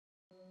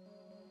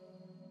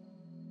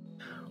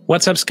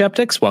What's up,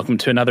 skeptics? Welcome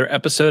to another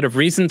episode of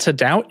Reason to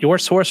Doubt, your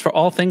source for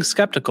all things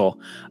skeptical.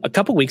 A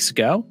couple weeks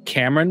ago,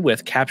 Cameron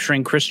with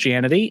Capturing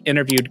Christianity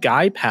interviewed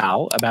Guy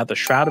Powell about the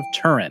Shroud of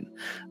Turin,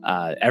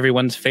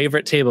 everyone's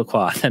favorite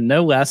tablecloth, and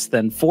no less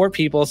than 4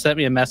 people sent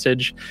me a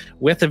message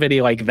with a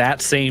video like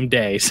that same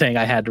day saying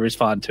I had to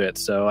respond to it.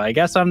 So I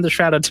guess I'm the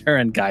Shroud of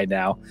Turin guy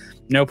now.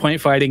 No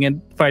point fighting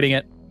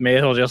it. May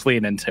as well just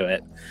lean into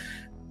it.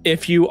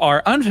 If you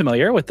are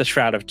unfamiliar with the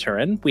Shroud of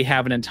Turin, we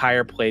have an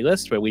entire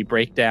playlist where we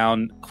break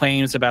down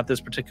claims about this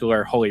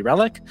particular holy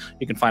relic.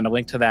 You can find a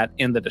link to that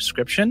in the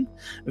description.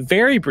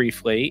 Very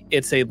briefly,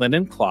 it's a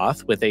linen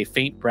cloth with a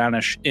faint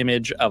brownish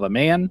image of a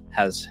man,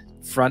 has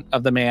front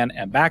of the man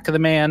and back of the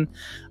man.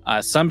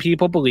 Some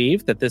people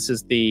believe that this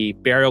is the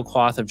burial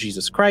cloth of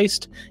Jesus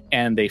Christ,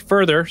 and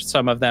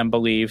some of them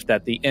believe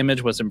that the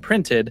image was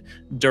imprinted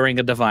during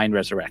a divine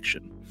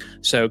resurrection.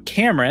 So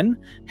Cameron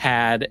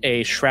had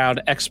a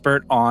shroud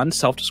expert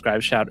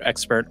self-described shroud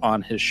expert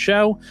on his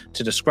show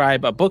to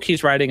describe a book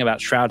he's writing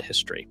about shroud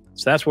history.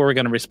 So that's what we're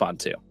going to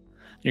respond to.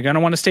 You're going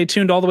to want to stay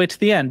tuned all the way to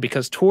the end,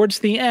 because towards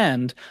the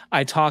end,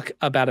 I talk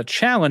about a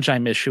challenge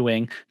I'm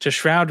issuing to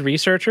shroud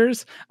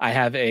researchers. I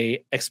have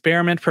a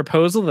experiment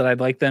proposal that I'd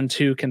like them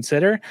to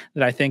consider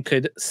that I think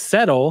could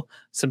settle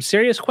some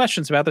serious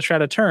questions about the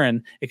Shroud of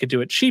Turin. It could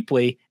do it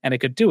cheaply, and it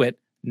could do it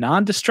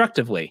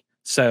non-destructively.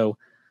 So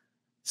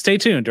stay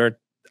tuned, or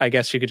I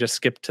guess you could just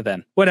skip to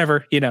then.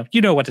 Whatever, you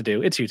know what to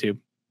do. It's YouTube.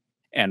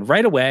 And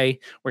right away,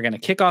 we're going to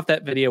kick off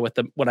that video with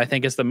what I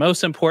think is the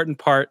most important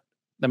part,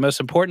 the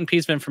most important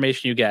piece of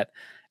information you get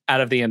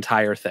out of the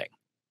entire thing.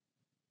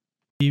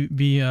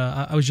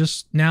 I was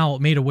just now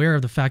made aware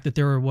of the fact that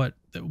there are what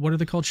are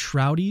they called?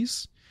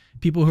 Shroudies?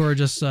 People who are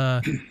just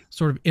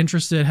sort of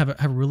interested, have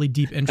a really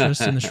deep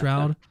interest in the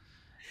shroud.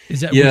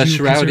 Is that, would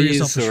you consider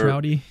yourself a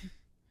shroudie?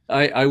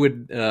 I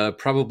would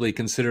probably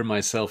consider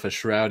myself a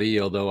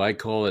shroudie, although I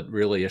call it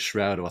really a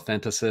shroud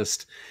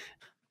authenticist.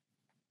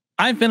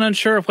 I've been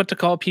unsure of what to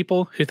call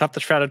people who thought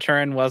the Shroud of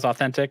Turin was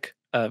authentic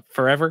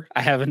forever.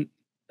 I haven't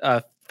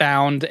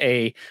found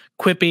a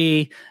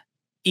quippy,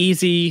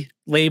 easy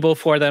label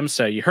for them.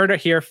 So you heard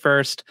it here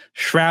first.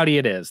 Shroudie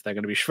it is. They're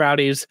going to be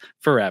shroudies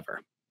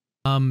forever.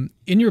 In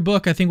your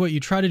book, I think what you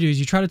try to do is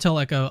you try to tell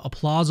like a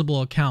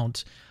plausible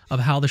account of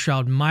how the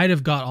shroud might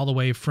have got all the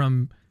way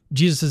from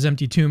Jesus'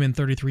 empty tomb in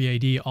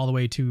 33 AD all the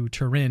way to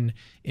Turin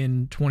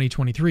in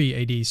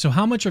 2023 AD. So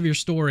how much of your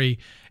story,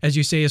 as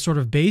you say, is sort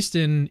of based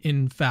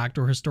in fact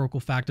or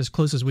historical fact, as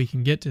close as we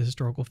can get to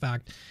historical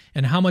fact?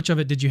 And how much of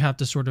it did you have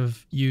to sort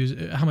of use,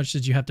 how much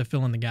did you have to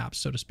fill in the gaps,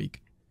 so to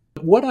speak?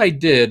 What I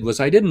did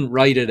was I didn't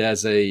write it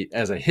as a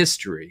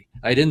history.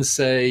 I didn't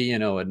say,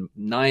 at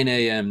 9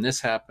 a.m. this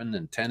happened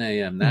and 10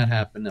 a.m. that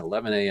happened,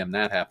 11 a.m.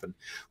 that happened.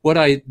 What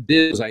I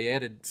did was I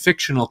added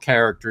fictional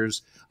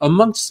characters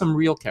amongst some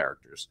real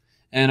characters.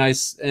 And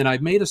I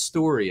made a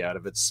story out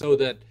of it so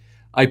that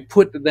I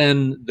put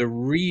then the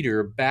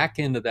reader back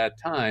into that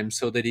time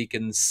so that he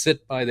can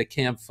sit by the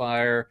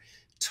campfire,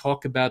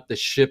 talk about the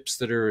ships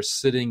that are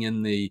sitting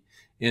in the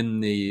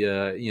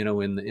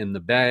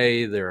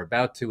bay they're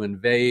about to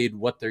invade,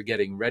 what they're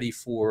getting ready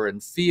for,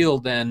 and feel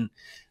then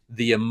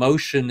the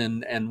emotion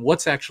and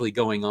what's actually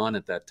going on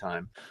at that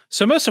time.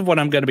 So most of what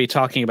I'm going to be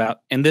talking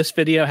about in this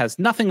video has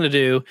nothing to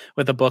do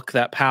with the book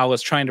that Powell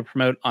was trying to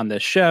promote on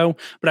this show,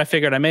 but I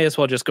figured I may as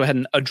well just go ahead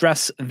and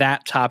address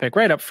that topic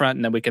right up front,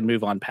 and then we can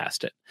move on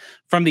past it.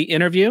 From the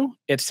interview,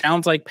 it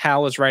sounds like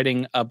Powell is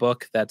writing a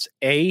book that's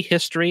a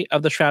history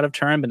of the Shroud of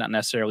Turin, but not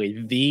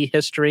necessarily the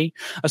history,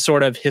 a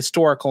sort of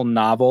historical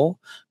novel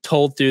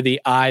told through the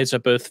eyes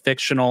of both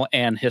fictional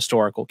and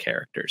historical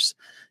characters.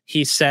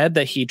 He said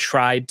that he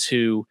tried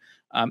to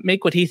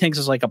make what he thinks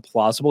is like a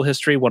plausible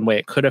history, one way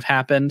it could have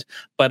happened.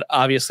 But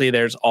obviously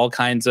there's all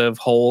kinds of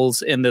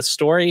holes in this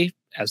story,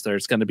 as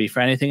there's going to be for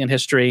anything in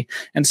history.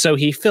 And so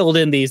he filled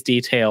in these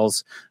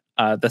details,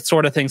 the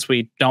sort of things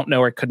we don't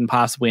know or couldn't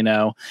possibly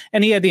know.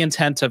 And he had the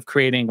intent of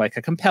creating like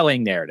a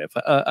compelling narrative,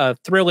 a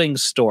thrilling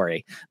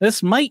story.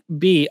 This might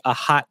be a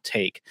hot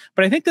take,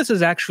 but I think this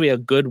is actually a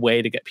good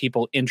way to get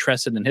people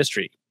interested in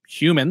history.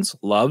 Humans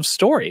love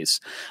stories.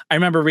 I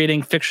remember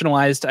reading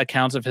fictionalized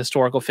accounts of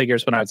historical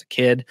figures when I was a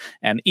kid.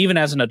 And even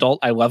as an adult,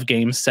 I love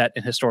games set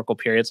in historical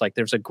periods. Like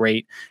there's a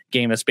great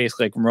game that's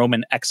basically like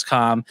Roman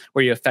XCOM,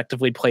 where you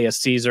effectively play as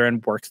Caesar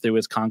and work through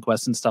his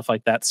conquests and stuff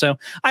like that. So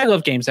I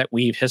love games that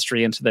weave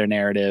history into their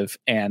narrative.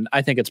 And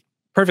I think it's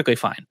perfectly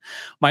fine.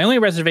 My only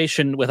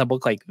reservation with a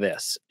book like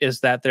this is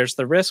that there's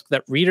the risk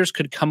that readers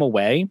could come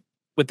away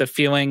with the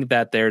feeling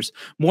that there's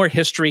more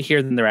history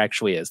here than there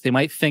actually is. They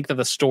might think that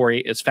the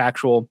story is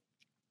factual,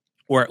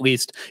 or at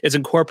least is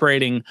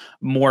incorporating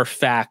more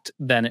fact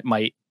than it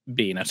might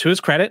be. Now, to his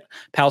credit,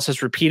 Powell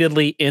says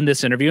repeatedly in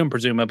this interview, and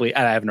presumably,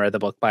 I haven't read the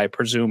book, but I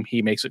presume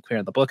he makes it clear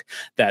in the book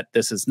that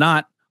this is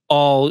not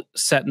all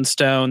set in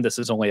stone. This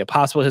is only a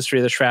possible history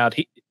of the Shroud.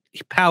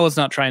 Powell is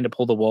not trying to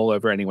pull the wool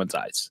over anyone's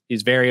eyes.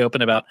 He's very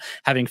open about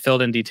having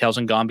filled in details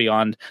and gone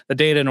beyond the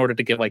data in order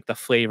to give like the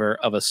flavor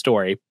of a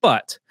story.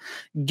 But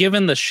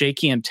given the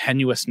shaky and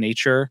tenuous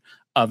nature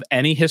of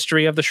any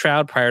history of the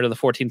Shroud prior to the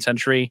 14th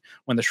century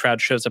when the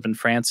Shroud shows up in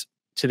France,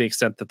 to the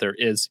extent that there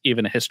is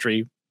even a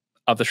history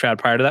of the Shroud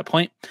prior to that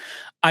point.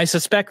 I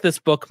suspect this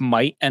book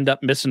might end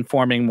up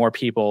misinforming more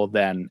people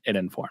than it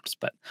informs.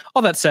 But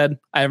all that said,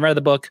 I haven't read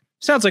the book.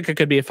 Sounds like it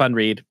could be a fun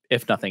read,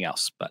 if nothing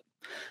else. But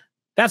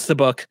that's the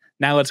book.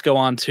 Now let's go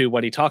on to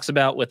what he talks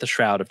about with the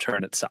Shroud of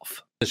Turin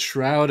itself. The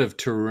Shroud of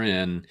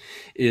Turin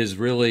is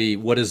really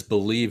what is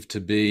believed to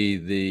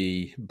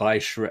be by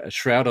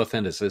Shroud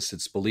authenticists,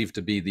 it's believed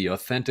to be the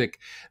authentic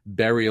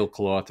burial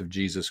cloth of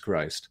Jesus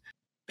Christ.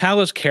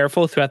 Powell is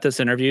careful throughout this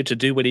interview to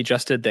do what he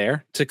just did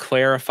there, to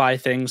clarify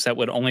things that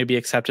would only be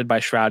accepted by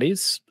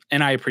Shroudies,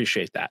 and I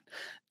appreciate that.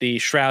 The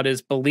Shroud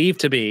is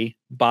believed to be,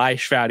 by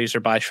Shroudies or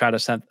by Shroud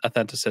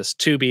authenticists,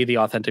 to be the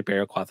authentic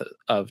burial cloth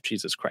of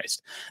Jesus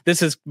Christ.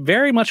 This is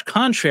very much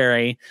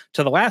contrary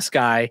to the last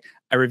guy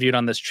I reviewed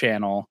on this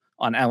channel,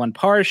 on Alan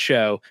Parr's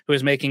show, who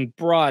is making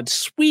broad,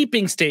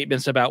 sweeping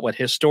statements about what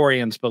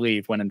historians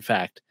believe, when in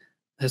fact,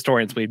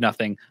 historians believe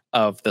nothing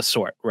of the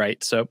sort,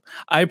 right? So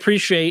I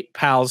appreciate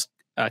Powell's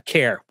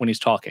care when he's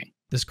talking.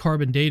 This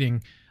carbon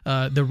dating,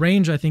 the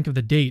range, I think, of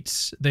the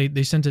dates,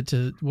 they sent it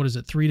to,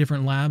 3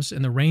 different labs,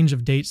 and the range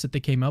of dates that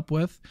they came up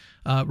with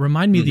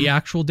remind me of the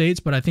actual dates,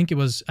 but I think it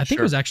was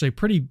actually a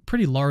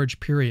pretty large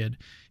period.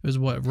 It was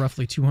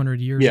roughly 200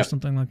 years or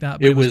something like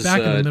that. But it was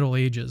back in the Middle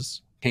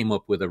Ages. Came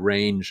up with a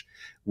range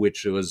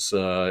which was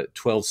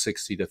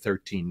 1260 to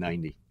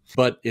 1390.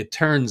 But it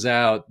turns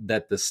out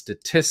that the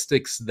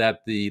statistics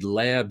that the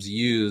labs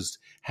used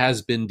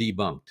has been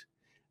debunked.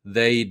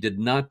 They did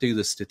not do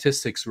the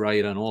statistics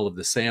right on all of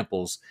the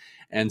samples.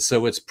 And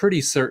so it's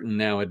pretty certain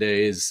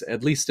nowadays,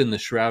 at least in the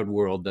Shroud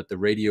world, that the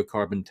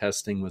radiocarbon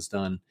testing was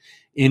done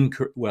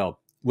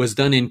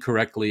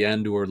incorrectly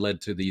and or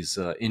led to these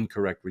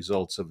incorrect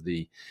results of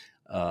the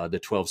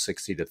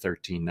 1260 to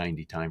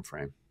 1390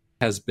 timeframe.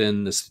 Has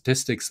been the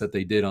statistics that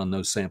they did on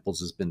those samples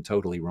has been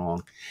totally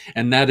wrong.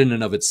 And that in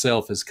and of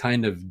itself is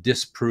kind of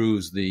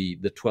disproves the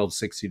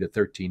 1260 to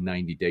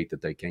 1390 date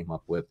that they came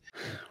up with.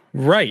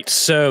 Right.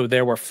 So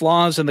there were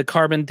flaws in the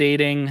carbon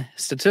dating,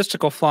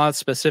 statistical flaws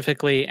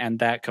specifically, and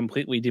that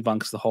completely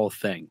debunks the whole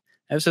thing.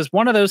 And this is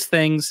one of those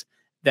things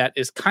that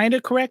is kind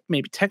of correct,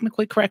 maybe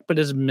technically correct, but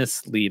is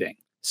misleading.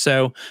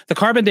 So the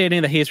carbon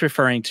dating that he's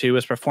referring to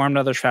was performed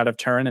on the Shroud of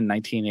Turin in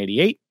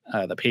 1988.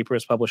 The paper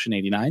was published in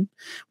 89.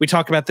 We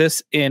talk about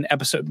this in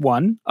episode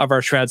 1 of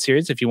our Shroud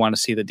series if you want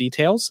to see the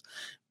details.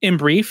 In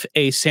brief,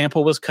 a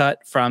sample was cut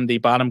from the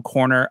bottom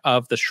corner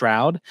of the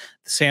Shroud.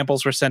 The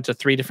samples were sent to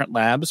 3 different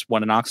labs,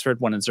 one in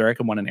Oxford, one in Zurich,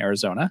 and one in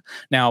Arizona.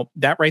 Now,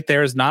 that right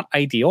there is not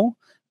ideal.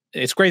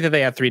 It's great that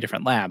they have 3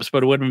 different labs,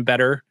 but it would have been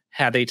better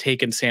had they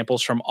taken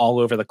samples from all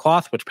over the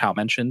cloth, which Powell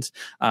mentions.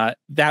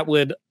 That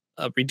would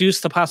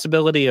reduce the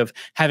possibility of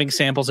having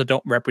samples that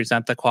don't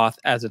represent the cloth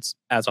as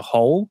a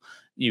whole.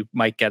 You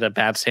might get a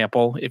bad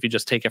sample if you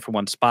just take it from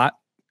one spot.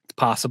 It's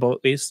possible,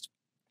 at least.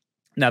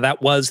 Now,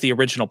 that was the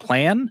original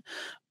plan,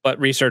 but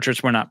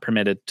researchers were not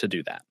permitted to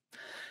do that.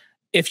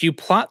 If you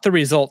plot the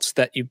results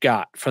that you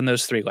got from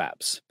those 3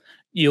 labs,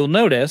 you'll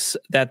notice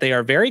that they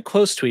are very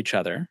close to each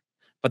other,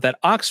 but that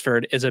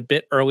Oxford is a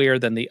bit earlier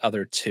than the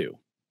other 2.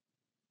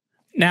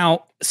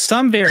 Now,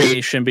 some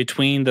variation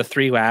between the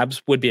 3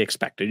 labs would be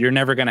expected. You're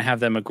never going to have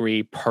them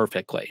agree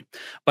perfectly.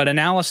 But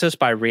analysis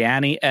by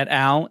Riani et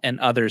al. And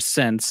others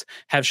since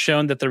have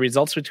shown that the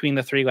results between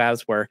the 3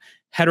 labs were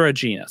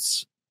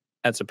heterogeneous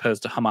as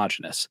opposed to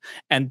homogeneous.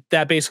 And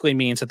that basically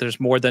means that there's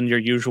more than your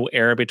usual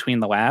error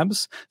between the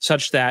labs,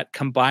 such that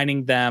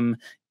combining them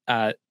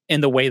in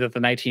the way that the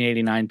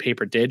 1989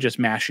 paper did, just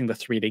mashing the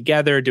 3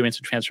 together, doing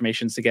some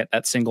transformations to get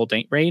that single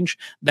date range,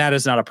 that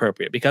is not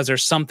appropriate because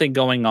there's something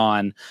going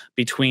on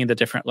between the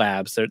different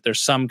labs. There's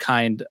some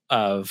kind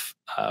of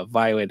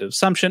violated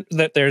assumption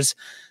that there's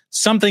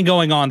something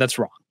going on that's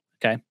wrong.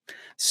 Okay.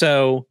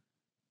 So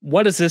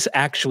what does this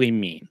actually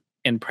mean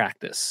in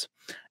practice?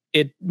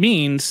 It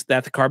means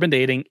that the carbon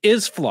dating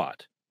is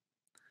flawed.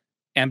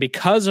 And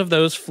because of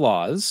those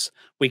flaws,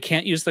 we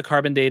can't use the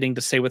carbon dating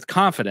to say with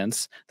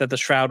confidence that the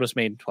Shroud was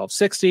made in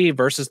 1260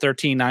 versus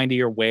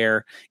 1390 or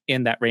where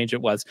in that range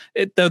it was.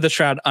 Though the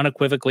Shroud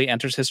unequivocally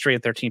enters history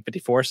at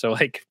 1354, so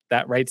like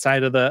that right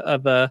side of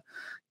the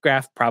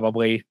graph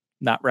probably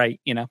not right,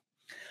 you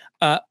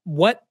know.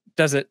 What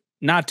does it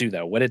not do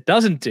though? What it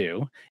doesn't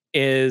do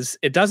is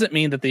it doesn't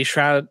mean that the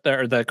Shroud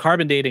or the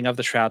carbon dating of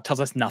the Shroud tells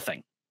us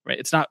nothing, right?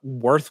 It's not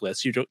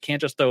worthless. You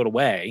can't just throw it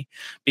away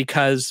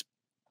because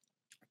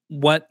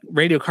what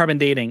radiocarbon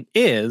dating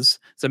is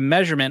a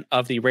measurement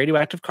of the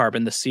radioactive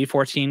carbon, the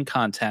C14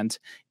 content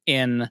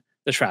in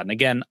the Shroud. And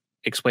again,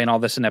 explain all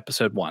this in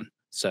episode 1.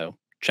 So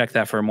check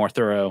that for a more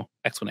thorough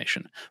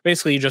explanation.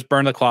 Basically, you just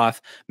burn the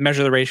cloth,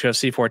 measure the ratio of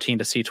C14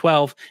 to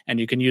C12, and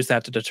you can use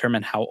that to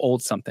determine how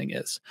old something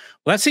is.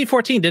 Well, that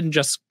C14 didn't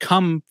just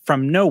come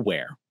from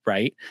nowhere,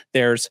 right?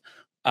 There's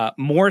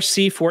more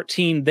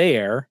C14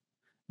 there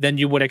than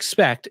you would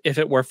expect if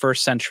it were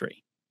first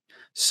century.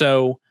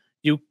 So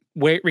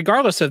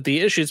regardless of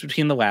the issues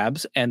between the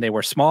labs, and they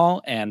were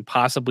small and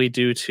possibly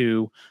due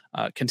to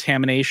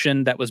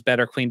contamination that was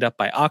better cleaned up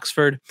by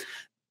Oxford,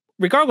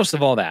 regardless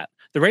of all that,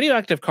 the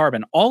radioactive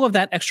carbon, all of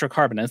that extra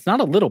carbon, and it's not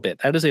a little bit,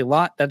 that is a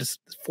lot, that is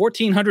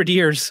 1,400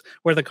 years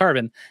worth of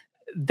carbon,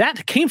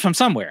 that came from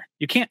somewhere.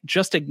 You can't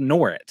just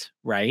ignore it,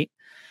 right?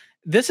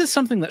 This is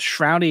something that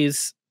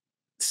Shroudies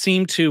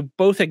seem to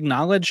both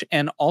acknowledge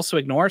and also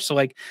ignore. So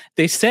like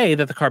they say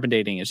that the carbon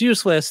dating is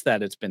useless,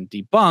 that it's been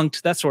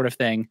debunked, that sort of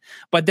thing.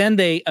 But then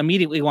they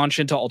immediately launch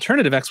into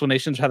alternative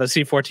explanations of how the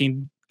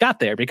C14 got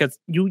there, because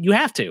you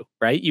have to,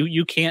 right?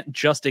 You can't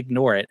just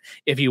ignore it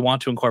if you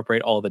want to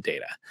incorporate all the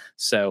data.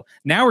 So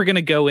now we're going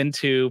to go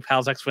into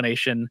Pal's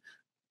explanation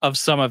of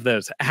some of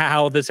those,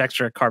 how this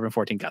extra carbon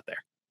 14 got there.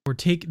 Or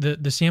take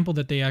the sample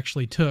that they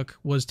actually took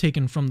was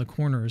taken from the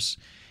corners,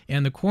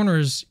 and the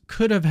corners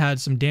could have had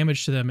some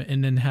damage to them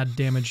and then had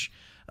damage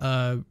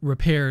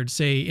repaired,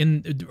 say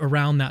in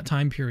around that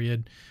time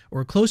period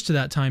or close to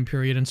that time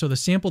period. And so the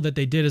sample that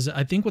they did is,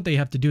 I think what they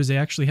have to do is they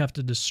actually have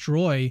to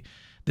destroy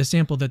the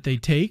sample that they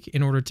take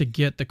in order to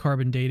get the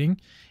carbon dating.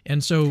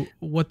 And so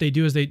what they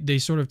do is they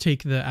sort of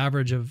take the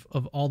average of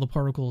all the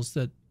particles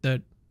that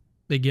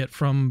they get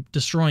from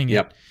destroying it.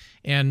 Yep.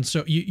 And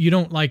so you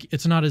don't, like,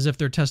 it's not as if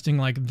they're testing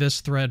like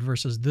this thread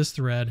versus this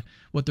thread.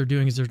 What they're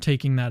doing is they're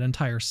taking that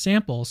entire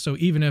sample. So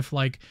even if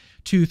like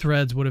two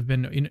threads would have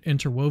been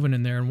interwoven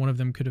in there, and one of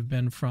them could have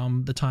been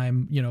from the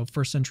time,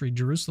 first century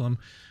Jerusalem,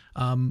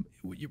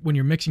 when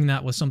you're mixing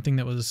that with something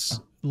that was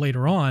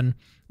later on,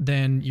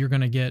 then you're going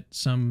to get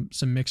some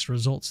mixed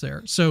results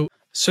there. So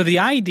the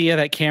idea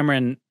that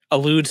Cameron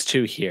alludes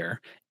to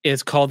here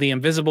is called the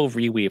invisible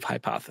reweave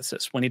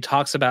hypothesis. When he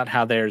talks about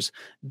how there's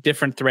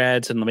different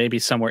threads and maybe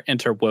some were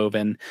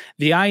interwoven,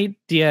 the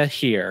idea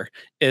here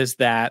is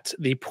that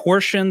the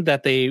portion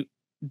that they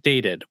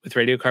dated with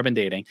radiocarbon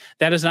dating,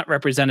 that is not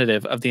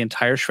representative of the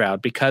entire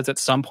shroud, because at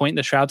some point in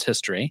the shroud's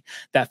history,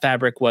 that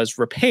fabric was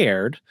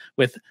repaired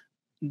with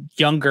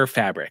younger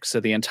fabric.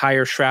 So the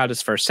entire shroud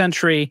is first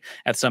century.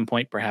 At some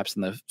point, perhaps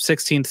in the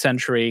 16th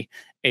century,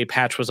 a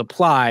patch was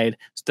applied.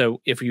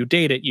 So if you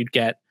date it, you'd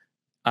get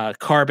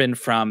carbon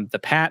from the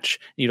patch.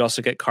 You'd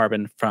also get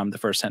carbon from the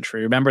first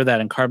century. Remember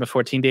that in carbon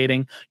 14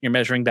 dating, you're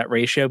measuring that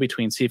ratio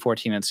between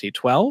C14 and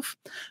C12.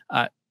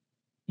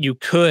 You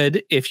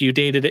could, if you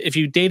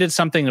dated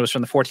something that was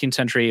from the 14th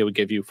century, it would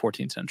give you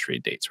 14th century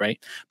dates,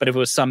 right? But if it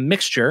was some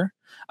mixture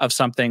of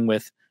something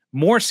with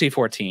more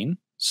C14,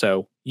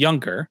 so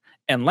younger,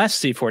 and less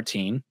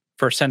C14,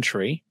 first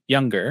century,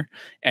 younger,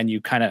 and you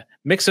kind of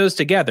mix those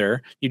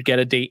together, you'd get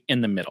a date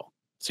in the middle.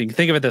 So you can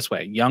think of it this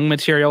way. Young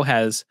material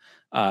has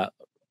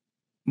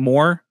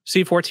more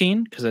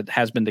C14 because it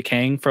has been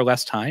decaying for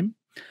less time.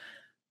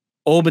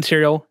 Old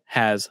material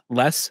has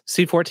less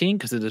C14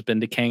 because it has been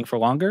decaying for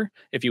longer.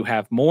 If you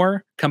have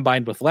more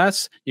combined with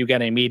less, you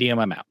get a medium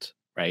amount,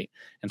 right?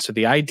 And so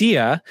the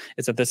idea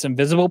is that this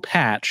invisible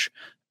patch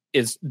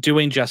is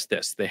doing just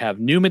this. They have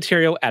new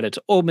material added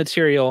to old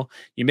material.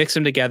 You mix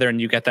them together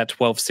and you get that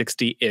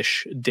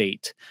 1260-ish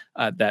date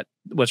that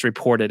was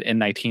reported in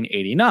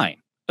 1989.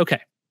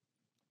 Okay.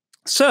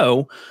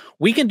 So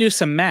we can do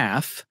some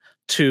math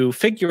to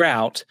figure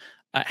out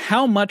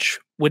how much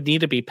would need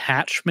to be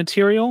patch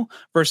material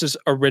versus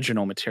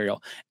original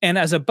material. And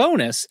as a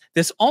bonus,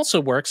 this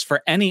also works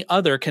for any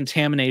other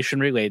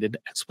contamination-related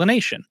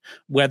explanation,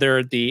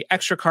 whether the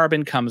extra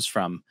carbon comes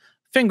from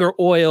finger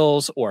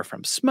oils or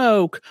from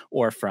smoke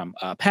or from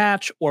a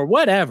patch or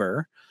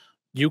whatever.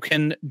 You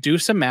can do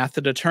some math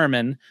to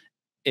determine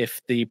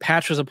if the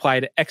patch was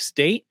applied at X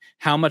date,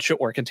 how much,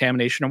 or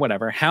contamination or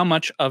whatever, how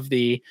much of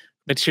the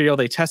material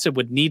they tested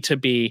would need to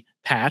be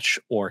patch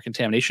or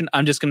contamination.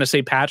 I'm just going to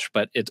say patch,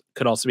 but it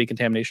could also be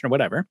contamination or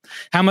whatever.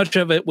 How much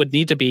of it would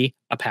need to be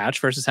a patch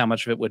versus how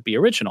much of it would be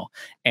original.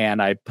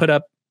 And I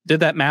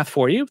did that math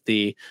for you.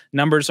 The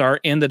numbers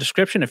are in the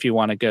description if you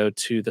want to go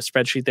to the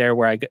spreadsheet there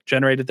where I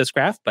generated this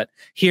graph. But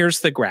here's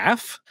the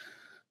graph.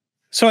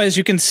 So as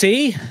you can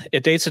see,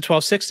 it dates to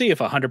 1260. If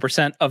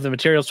 100% of the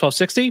material is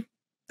 1260,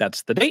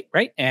 that's the date,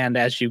 right? And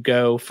as you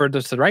go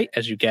further to the right,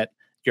 as you get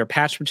your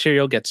patch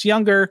material gets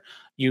younger,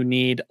 you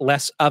need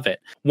less of it.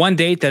 One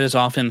date that is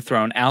often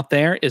thrown out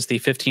there is the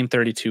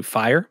 1532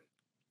 fire.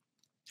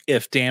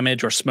 If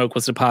damage or smoke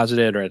was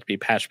deposited or it had to be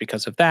patched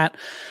because of that,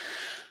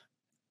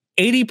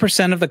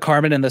 80% of the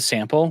carbon in the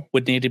sample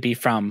would need to be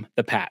from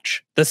the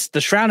patch.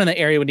 The shroud in the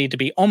area would need to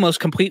be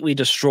almost completely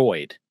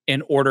destroyed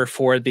in order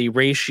for the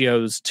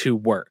ratios to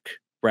work,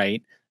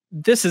 right?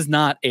 This is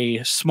not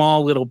a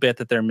small little bit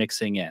that they're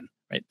mixing in,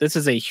 right? This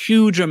is a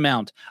huge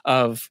amount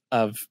of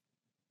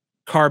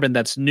carbon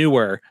that's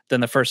newer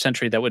than the first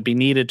century that would be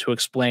needed to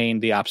explain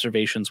the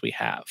observations we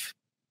have.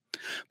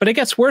 But it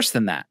gets worse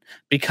than that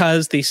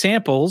because the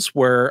samples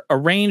were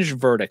arranged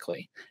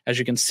vertically. As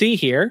you can see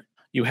here,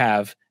 you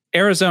have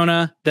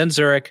Arizona, then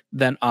Zurich,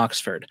 then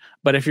Oxford.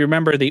 But if you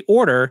remember the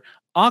order,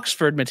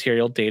 Oxford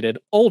material dated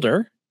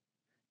older,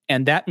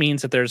 and that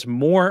means that there's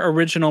more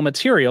original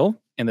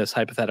material in this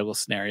hypothetical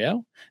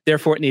scenario.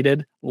 Therefore, it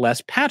needed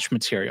less patch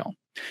material.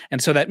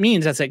 And so that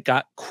means as it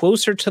got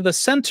closer to the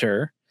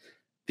center,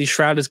 the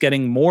shroud is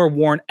getting more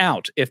worn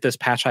out if this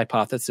patch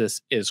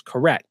hypothesis is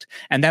correct.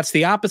 And that's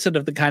the opposite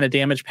of the kind of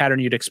damage pattern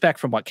you'd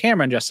expect from what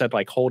Cameron just said,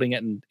 like holding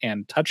it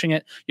and touching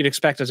it. You'd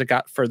expect as it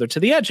got further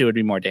to the edge, it would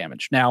be more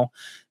damage. Now,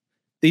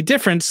 the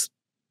difference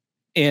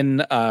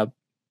in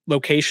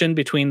location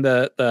between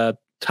the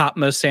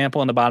topmost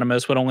sample and the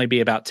bottommost would only be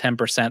about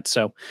 10%.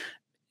 So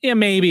yeah,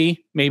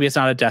 maybe it's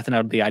not a death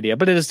note of the idea,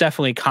 but it is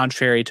definitely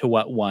contrary to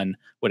what one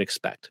would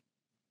expect.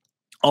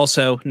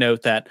 Also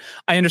note that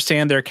I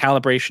understand there are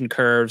calibration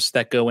curves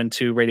that go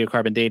into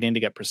radiocarbon dating to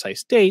get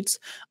precise dates.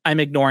 I'm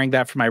ignoring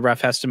that for my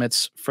rough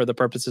estimates for the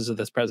purposes of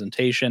this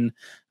presentation.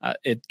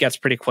 It gets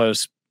pretty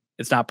close.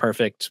 It's not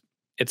perfect.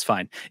 It's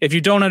fine. If you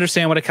don't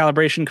understand what a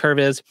calibration curve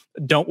is,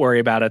 don't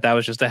worry about it. That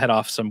was just to head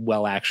off some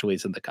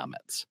actuallys in the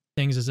comments.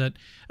 Things is that,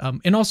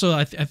 and also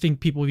I think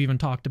people have even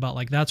talked about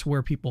like that's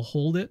where people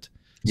hold it.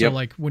 So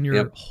like when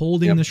you're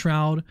holding the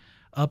shroud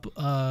up,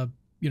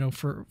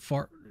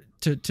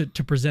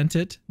 to present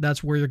it,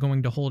 that's where you're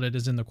going to hold it,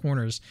 is in the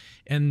corners,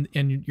 and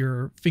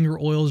your finger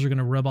oils are going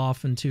to rub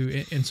off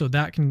into, and so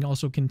that can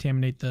also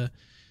contaminate the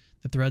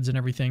threads and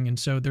everything. And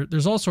so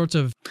there's all sorts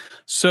of.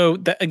 So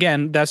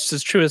again, that's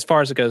as true as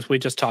far as it goes. We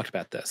just talked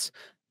about this.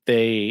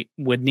 They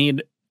would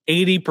need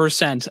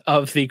 80%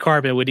 of the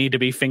carbon would need to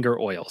be finger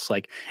oils.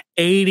 Like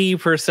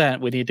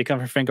 80% would need to come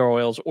from finger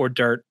oils or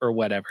dirt or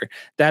whatever.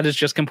 That is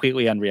just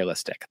completely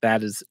unrealistic.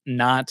 That is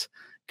not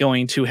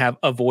going to have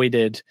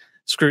avoided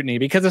scrutiny,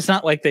 because it's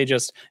not like they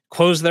just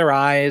closed their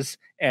eyes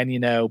and,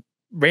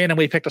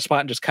 randomly picked a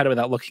spot and just cut it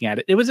without looking at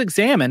it. It was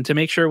examined to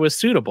make sure it was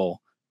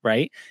suitable,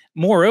 right?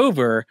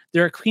 Moreover,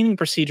 there are cleaning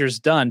procedures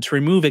done to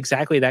remove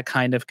exactly that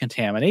kind of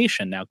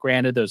contamination. Now,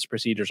 granted, those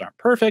procedures aren't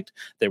perfect.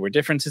 There were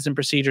differences in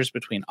procedures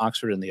between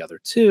Oxford and the other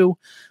two,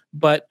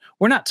 but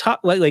we're not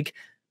taught like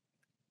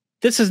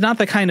this is not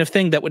the kind of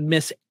thing that would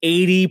miss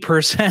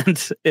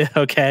 80%.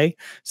 Okay.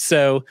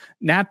 So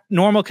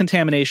normal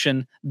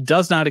contamination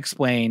does not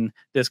explain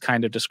this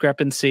kind of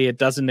discrepancy. It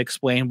doesn't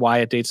explain why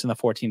it dates in the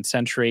 14th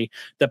century.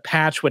 The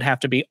patch would have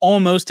to be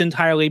almost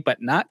entirely,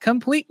 but not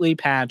completely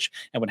patch,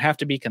 and would have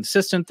to be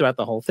consistent throughout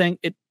the whole thing.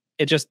 It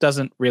just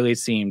doesn't really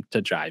seem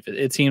to jive.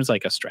 It seems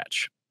like a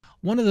stretch.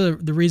 One of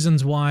the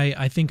reasons why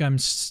I think I'm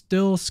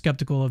still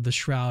skeptical of the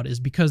shroud is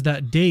because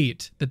that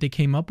date that they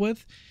came up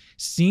with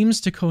seems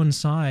to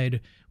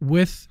coincide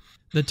with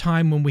the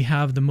time when we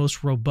have the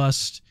most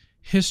robust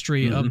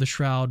history of the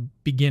shroud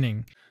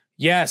beginning.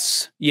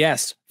 Yes.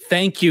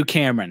 Thank you,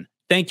 Cameron.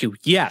 Thank you.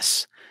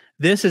 Yes.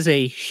 This is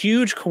a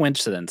huge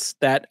coincidence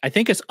that I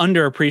think is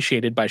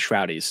underappreciated by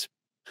shroudies.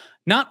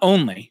 Not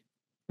only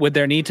would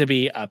there need to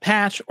be a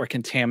patch or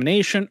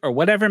contamination or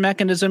whatever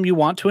mechanism you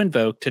want to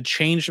invoke to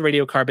change the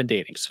radiocarbon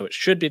dating. So it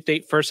should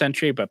date first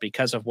century, but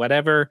because of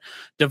whatever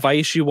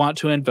device you want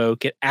to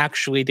invoke, it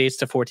actually dates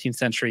to 14th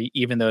century,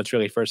 even though it's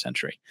really first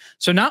century.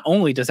 So not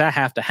only does that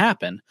have to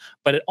happen,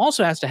 but it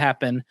also has to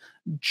happen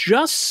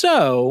just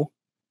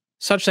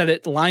such that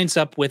it lines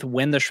up with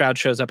when the shroud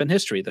shows up in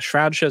history. The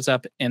shroud shows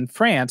up in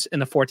France in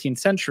the 14th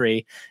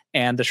century,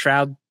 and the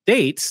shroud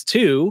dates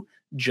to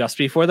just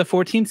before the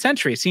 14th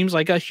century. Seems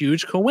like a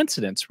huge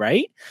coincidence,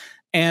 right?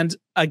 And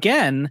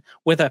again,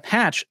 with a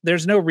patch,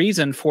 there's no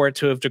reason for it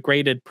to have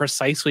degraded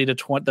precisely to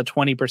the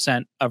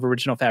 20% of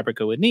original fabric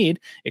it would need.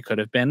 It could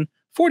have been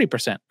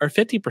 40% or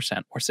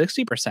 50% or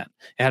 60%.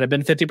 Had it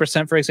been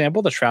 50%, for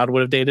example, the shroud would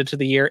have dated to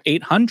the year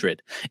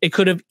 800. It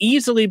could have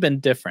easily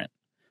been different,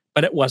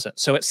 but it wasn't.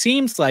 So it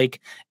seems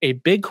like a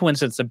big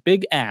coincidence, a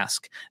big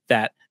ask,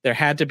 that there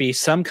had to be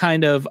some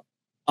kind of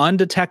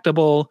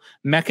undetectable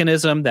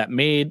mechanism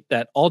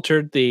that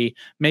altered the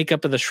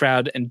makeup of the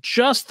shroud in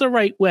just the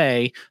right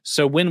way,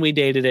 so when we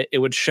dated it, it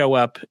would show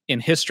up in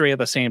history at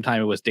the same time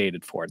it was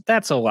dated for.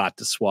 That's a lot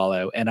to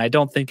swallow, and I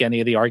don't think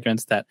any of the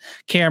arguments that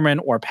Cameron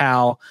or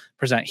Powell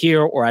present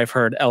here or I've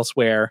heard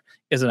elsewhere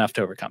is enough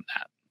to overcome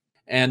that.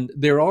 And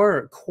there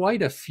are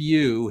quite a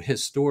few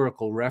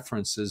historical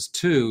references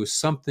to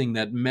something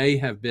that may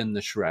have been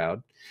the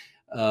shroud.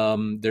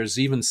 There's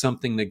even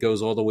something that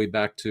goes all the way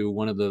back to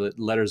one of the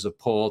letters of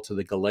Paul to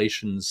the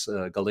Galatians,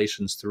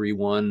 Galatians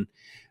 3:1,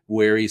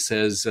 where he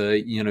says,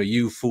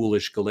 you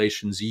foolish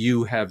Galatians,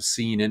 you have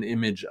seen an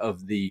image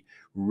of the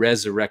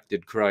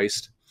resurrected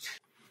Christ.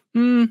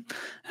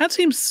 That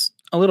seems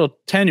a little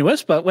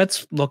tenuous, but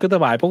let's look at the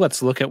Bible.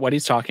 Let's look at what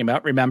he's talking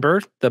about.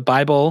 Remember, the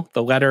Bible,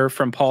 the letter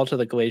from Paul to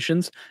the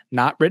Galatians,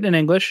 not written in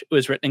English, it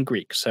was written in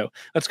Greek. So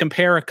let's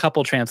compare a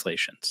couple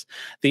translations.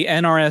 The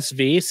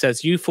NRSV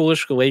says, "You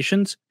foolish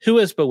Galatians, who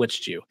has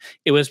bewitched you?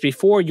 It was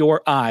before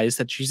your eyes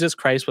that Jesus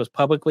Christ was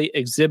publicly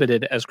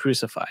exhibited as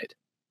crucified."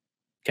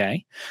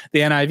 Okay.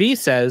 The NIV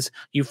says,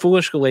 "You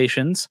foolish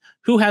Galatians,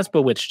 who has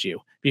bewitched you?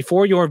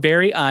 Before your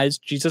very eyes,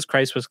 Jesus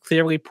Christ was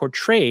clearly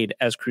portrayed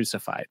as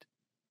crucified."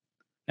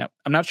 Now,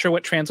 I'm not sure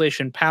what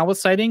translation Powell was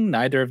citing.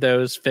 Neither of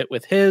those fit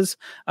with his.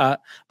 But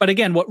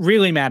again, what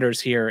really matters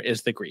here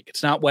is the Greek.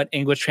 It's not what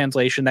English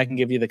translation that can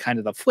give you the kind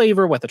of the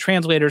flavor, what the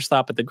translators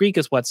thought, but the Greek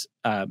is what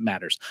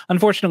matters.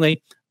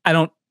 Unfortunately, I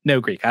don't know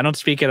Greek. I don't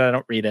speak it. I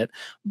don't read it.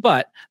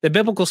 But the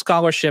biblical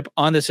scholarship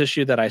on this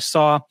issue that I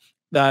saw,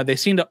 they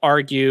seem to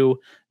argue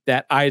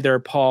that either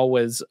Paul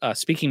was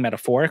speaking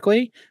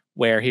metaphorically,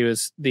 where he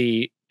was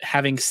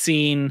having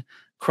seen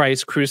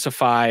Christ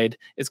crucified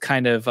is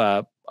kind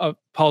of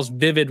Paul's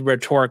vivid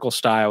rhetorical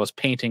style is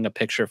painting a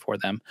picture for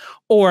them,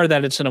 or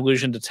that it's an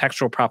allusion to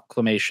textual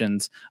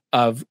proclamations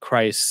of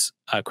Christ's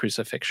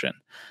crucifixion.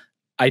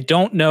 I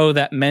don't know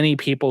that many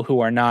people who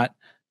are not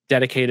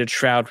dedicated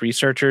Shroud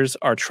researchers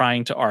are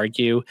trying to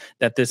argue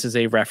that this is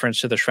a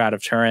reference to the Shroud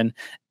of Turin.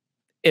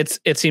 It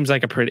seems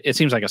like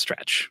a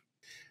stretch.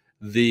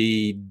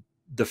 The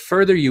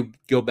further you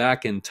go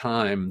back in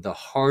time, the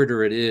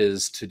harder it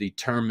is to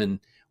determine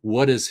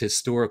what is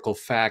historical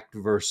fact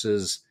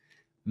versus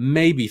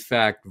maybe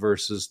fact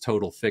versus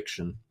total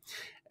fiction.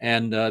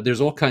 And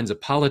there's all kinds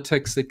of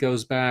politics that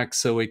goes back.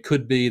 So it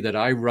could be that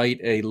I write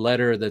a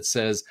letter that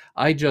says,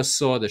 I just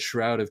saw the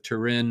Shroud of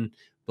Turin,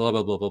 blah,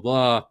 blah, blah, blah,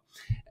 blah.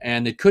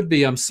 And it could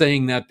be I'm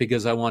saying that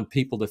because I want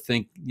people to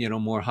think,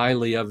 more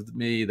highly of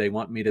me. They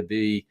want me to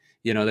be,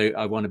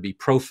 I want to be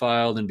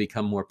profiled and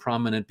become more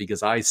prominent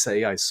because I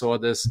say I saw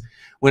this,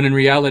 when in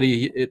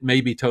reality, it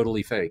may be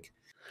totally fake.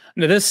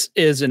 Now, this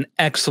is an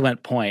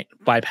excellent point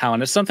by Powell,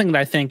 and it's something that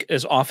I think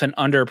is often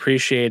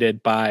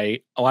underappreciated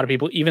by a lot of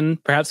people, even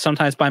perhaps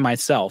sometimes by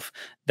myself,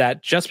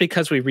 that just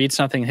because we read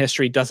something in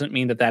history doesn't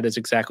mean that that is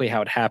exactly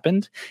how it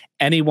happened.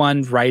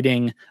 Anyone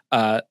writing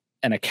an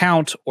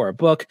account or a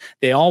book,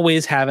 they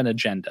always have an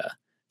agenda.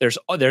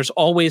 There's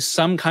always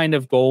some kind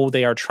of goal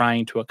they are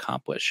trying to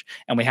accomplish,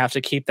 and we have to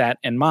keep that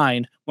in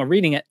mind when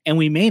reading it, and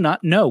we may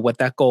not know what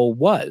that goal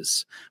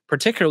was,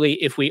 particularly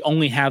if we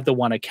only have the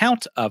one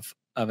account of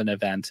an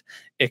event.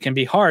 It can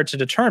be hard to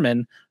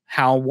determine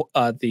how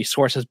the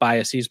source's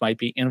biases might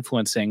be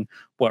influencing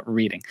what we're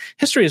reading.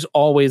 History is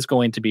always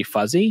going to be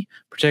fuzzy,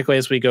 particularly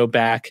as we go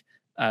back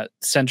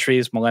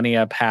centuries,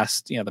 millennia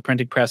past, the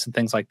printing press and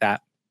things like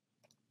that.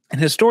 And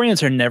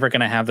historians are never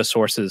going to have the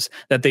sources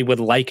that they would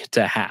like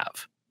to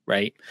have,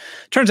 right?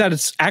 Turns out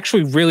it's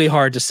actually really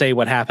hard to say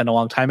what happened a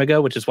long time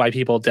ago, which is why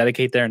people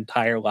dedicate their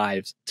entire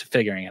lives to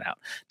figuring it out.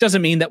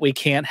 Doesn't mean that we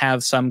can't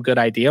have some good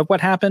idea of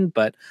what happened,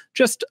 but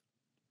just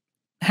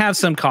have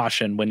some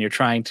caution when you're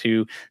trying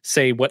to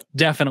say what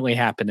definitely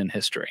happened in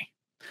history.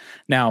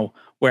 Now,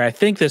 where I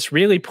think this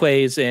really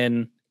plays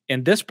in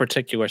this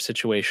particular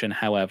situation,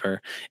 however,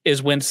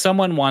 is when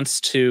someone wants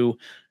to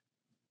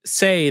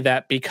say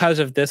that because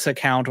of this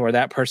account or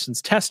that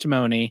person's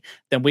testimony,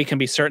 then we can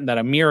be certain that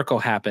a miracle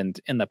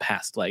happened in the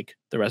past, like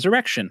the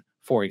resurrection,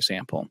 for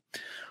example.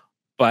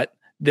 But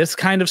this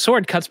kind of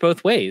sword cuts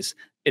both ways.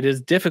 It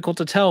is difficult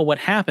to tell what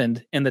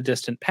happened in the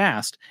distant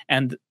past.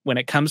 And when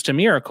it comes to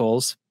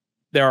miracles,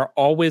 there are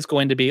always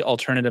going to be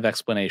alternative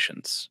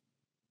explanations.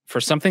 For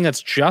something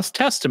that's just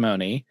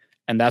testimony,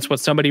 and that's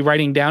what somebody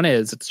writing down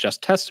is, it's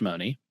just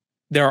testimony,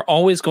 there are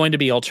always going to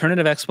be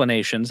alternative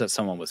explanations that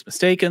someone was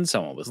mistaken,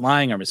 someone was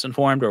lying or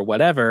misinformed or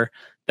whatever,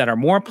 that are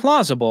more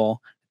plausible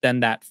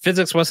than that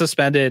physics was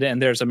suspended and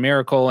there's a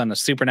miracle and a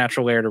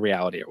supernatural layer to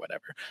reality or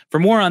whatever. For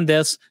more on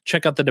this,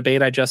 check out the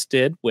debate I just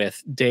did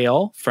with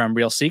Dale from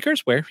Real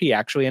Seekers, where he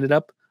actually ended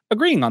up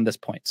agreeing on this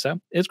point. So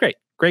it was great.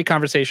 Great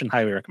conversation.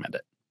 Highly recommend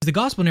it. The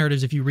gospel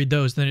narratives, if you read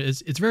those, then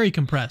it's very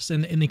compressed,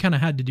 and they kind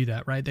of had to do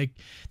that, right?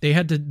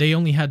 They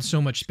only had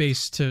so much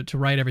space to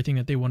write everything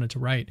that they wanted to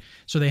write,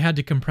 so they had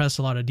to compress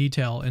a lot of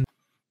detail. And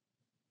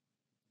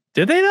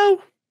did they though?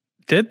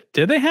 Did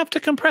they have to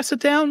compress it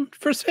down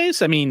for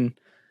space? I mean,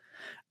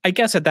 I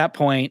guess at that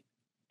point,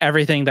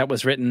 everything that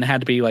was written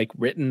had to be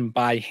written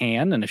by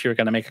hand, and if you were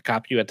going to make a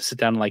copy, you had to sit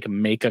down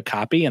and make a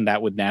copy, and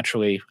that would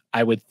naturally,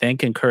 I would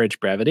think, encourage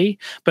brevity.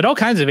 But all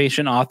kinds of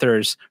ancient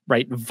authors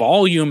write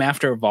volume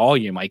after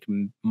volume,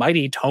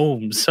 mighty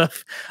tomes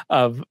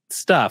of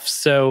stuff.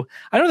 So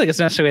I don't think it's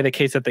necessarily the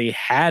case that they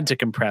had to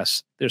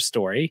compress their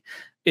story.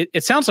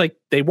 It sounds like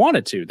they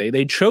wanted to.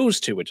 They chose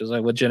to, which is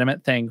a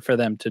legitimate thing for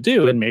them to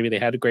do, and maybe they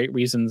had great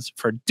reasons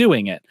for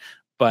doing it.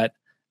 But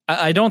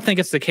I don't think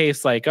it's the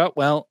case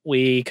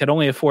we could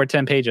only afford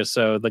 10 pages,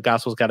 so the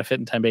gospel's got to fit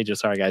in 10 pages.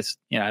 Sorry, guys.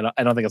 I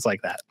don't think it's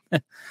like that.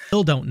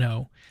 Still don't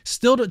know.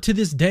 Still to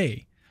this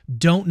day,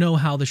 don't know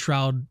how the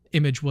shroud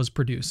image was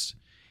produced.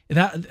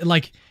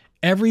 That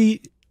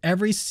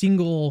every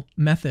single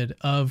method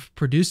of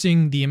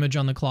producing the image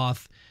on the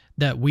cloth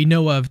that we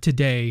know of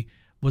today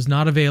was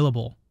not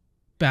available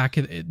back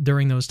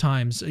during those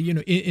times, in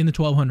the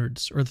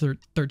 1200s or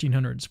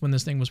 1300s when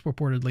this thing was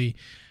purportedly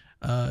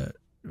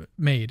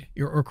made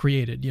or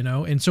created,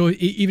 and so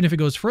even if it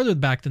goes further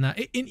back than that,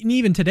 and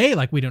even today,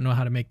 we don't know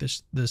how to make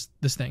this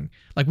thing.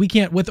 We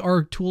can't, with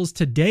our tools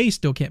today,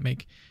 still can't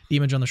make the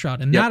image on the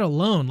shroud. And that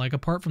alone,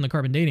 apart from the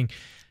carbon dating,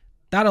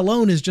 that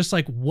alone is just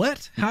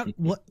what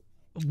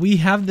we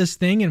have this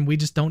thing and we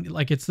just don't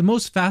it's the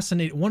most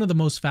fascinating, one of the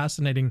most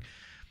fascinating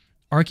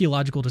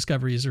archaeological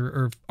discoveries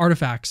or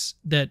artifacts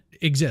that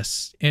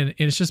exists, and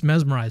it's just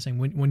mesmerizing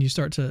when you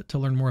start to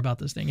learn more about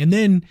this thing. And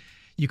then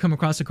you come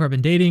across the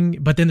carbon dating,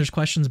 but then there's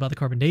questions about the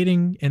carbon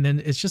dating, and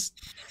then it's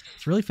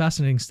really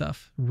fascinating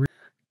stuff.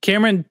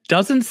 Cameron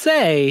doesn't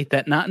say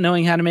that not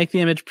knowing how to make the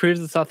image proves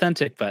it's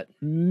authentic, but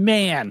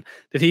man,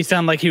 did he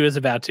sound like he was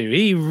about to.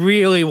 He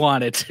really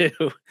wanted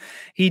to.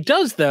 He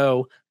does,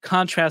 though,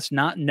 contrast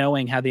not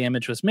knowing how the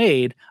image was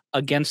made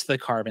against the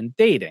carbon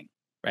dating,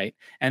 right?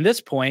 And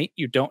this point,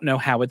 you don't know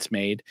how it's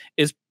made,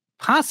 is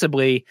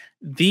possibly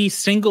the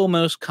single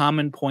most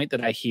common point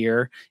that I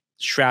hear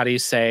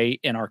Shroudies say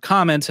in our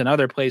comments and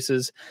other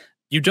places.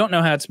 You don't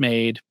know how it's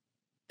made,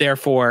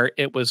 therefore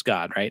it was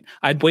God, right?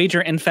 I'd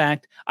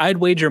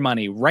wager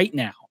money right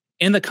now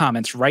in the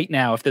comments right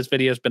now, if this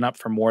video has been up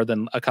for more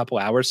than a couple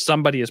hours,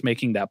 somebody is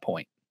making that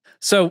point.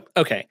 So,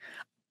 okay,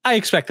 I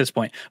expect this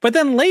point. But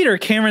then later,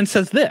 Cameron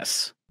says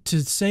this.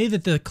 To say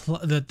that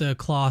the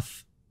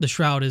cloth, the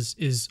shroud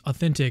is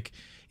authentic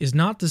is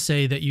not to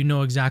say that you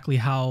know exactly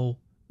how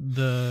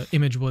the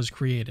image was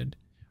created,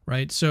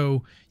 right?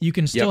 So you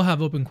can still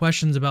have open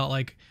questions about,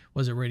 like,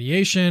 was it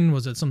radiation?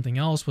 Was it something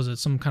else? Was it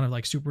some kind of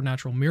like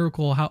supernatural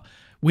miracle? How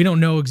we don't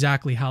know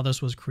exactly how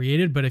this was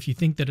created, but if you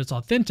think that it's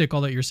authentic,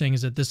 all that you're saying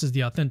is that this is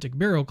the authentic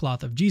burial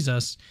cloth of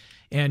Jesus,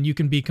 and you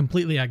can be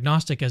completely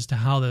agnostic as to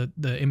how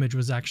the image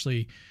was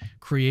actually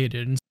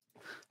created.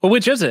 Well,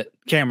 which is it,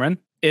 Cameron?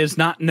 Is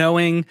not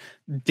knowing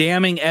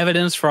damning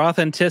evidence for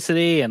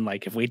authenticity, and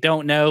like if we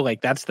don't know,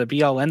 like that's the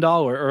be all end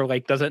all, or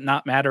like does it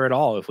not matter at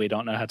all if we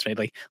don't know how it's made?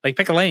 Like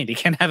pick a lane. You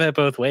can't have it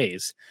both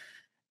ways.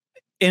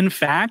 In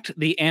fact,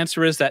 the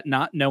answer is that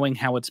not knowing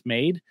how it's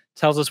made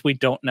tells us we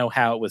don't know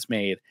how it was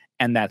made,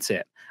 and that's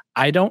it.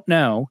 I don't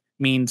know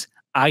means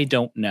I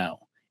don't know.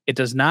 It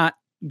does not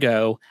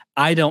go,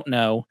 I don't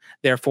know,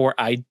 therefore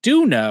I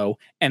do know,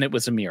 and it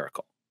was a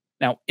miracle.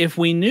 Now, if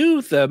we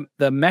knew the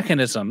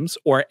mechanisms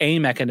or a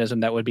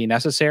mechanism that would be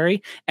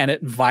necessary and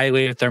it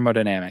violated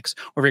thermodynamics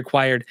or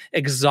required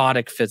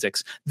exotic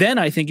physics, then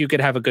I think you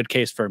could have a good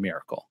case for a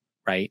miracle,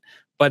 right?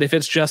 But if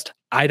it's just,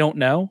 I don't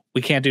know,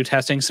 we can't do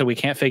testing, so we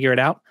can't figure it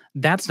out,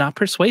 that's not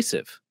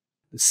persuasive.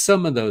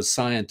 Some of those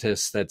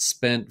scientists that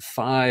spent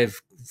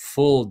 5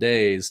 full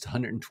days to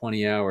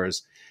 120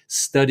 hours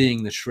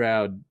studying the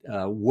shroud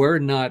were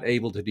not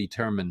able to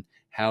determine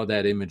how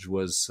that image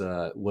was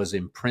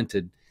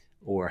imprinted,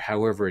 or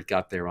however it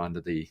got there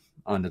onto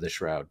the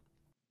shroud.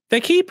 They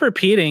keep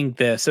repeating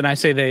this, and I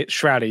say they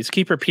Shroudies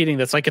keep repeating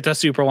this like it's a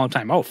super long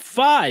time. Oh,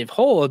 5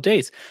 whole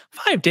days.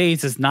 5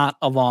 days is not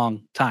a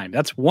long time.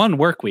 That's 1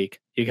 work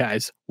week, you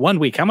guys. 1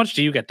 week. How much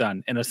do you get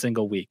done in a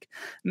single week?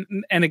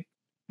 And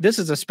this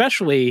is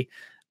especially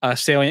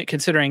salient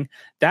considering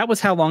that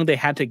was how long they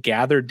had to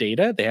gather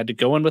data. They had to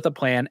go in with a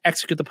plan,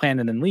 execute the plan,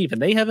 and then leave.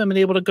 And they haven't been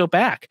able to go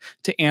back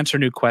to answer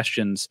new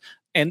questions.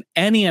 And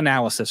any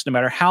analysis, no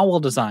matter how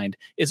well designed,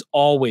 is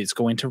always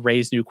going to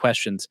raise new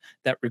questions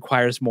that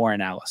requires more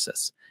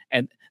analysis.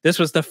 And this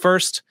was the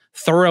first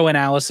thorough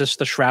analysis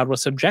the Shroud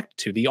was subject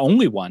to, the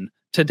only one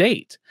to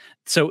date.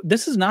 So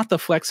this is not the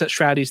flex that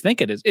Shroudies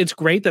think it is. It's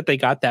great that they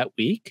got that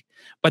week,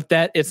 but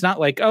that it's not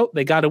like, oh,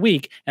 they got a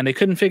week and they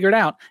couldn't figure it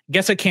out.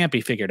 Guess it can't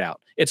be figured out.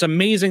 It's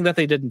amazing that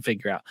they didn't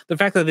figure out. The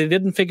fact that they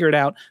didn't figure it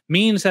out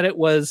means that it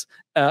was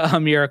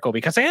a miracle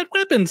because they had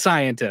weapons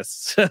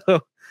scientists. So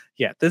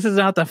yeah, this is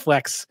not the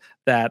flex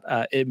that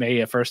it may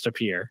at first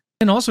appear.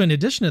 And also, in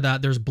addition to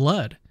that, there's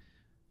blood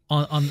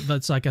on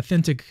that's like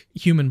authentic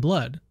human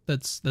blood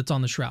that's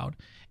on the shroud.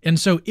 And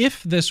so,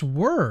 if this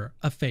were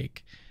a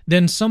fake,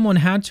 then someone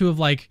had to have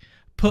like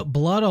put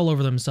blood all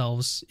over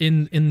themselves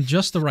in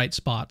just the right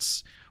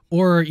spots,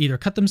 or either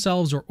cut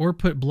themselves or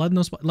put blood in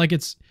those spots. Like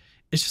it's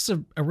just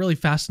a really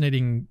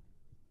fascinating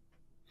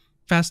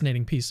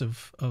piece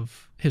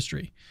of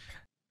history.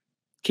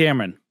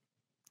 Cameron,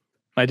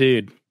 my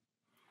dude.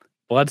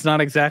 Blood's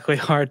not exactly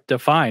hard to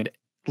find.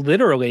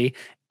 Literally,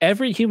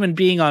 every human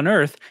being on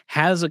Earth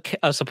has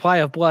a supply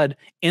of blood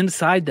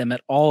inside them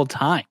at all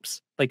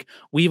times. Like,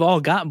 we've all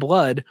got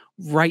blood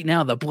right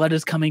now. The blood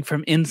is coming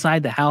from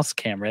inside the house,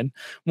 Cameron.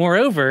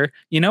 Moreover,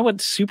 you know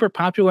what's super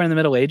popular in the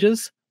Middle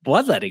Ages?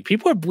 Bloodletting.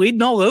 People are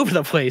bleeding all over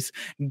the place.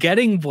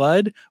 Getting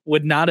blood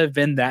would not have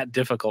been that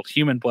difficult,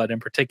 human blood in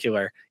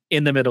particular,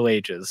 in the Middle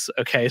Ages.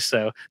 Okay,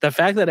 so the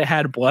fact that it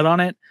had blood on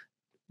it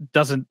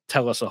doesn't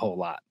tell us a whole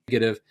lot.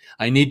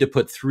 I need to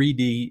put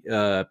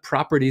 3D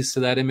properties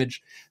to that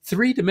image.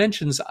 3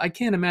 dimensions, I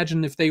can't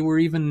imagine if they were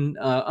even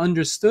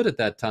understood at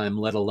that time,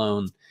 let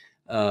alone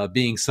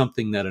being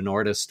something that an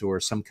artist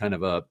or some kind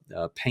of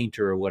a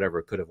painter or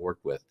whatever could have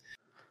worked with.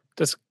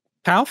 Does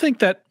Powell think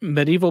that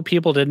medieval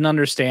people didn't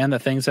understand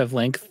that things have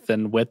length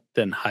and width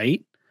and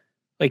height?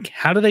 Like,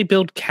 how do they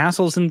build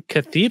castles and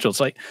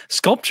cathedrals? Like,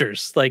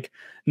 sculptures. Like,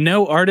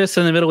 no artists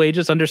in the Middle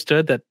Ages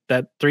understood that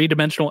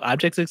 3-dimensional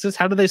objects exist.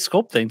 How do they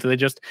sculpt things? Do they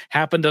just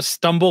happen to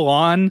stumble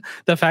on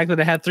the fact that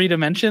it had 3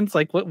 dimensions?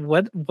 Like,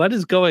 what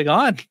is going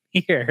on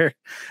here?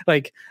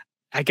 Like,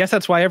 I guess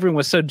that's why everyone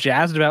was so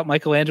jazzed about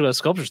Michelangelo's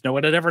sculptures. No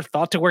one had ever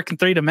thought to work in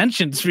 3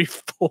 dimensions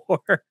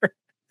before.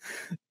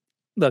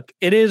 Look,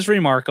 it is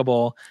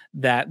remarkable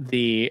that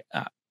the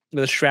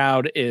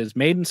shroud is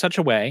made in such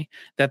a way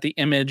that the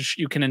image,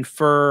 you can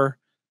infer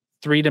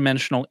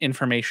 3-dimensional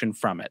information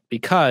from it,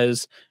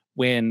 because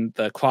when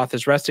the cloth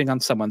is resting on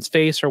someone's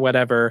face or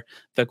whatever,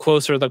 the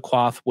closer the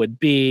cloth would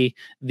be,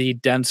 the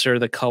denser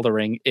the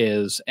coloring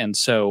is. And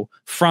so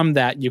from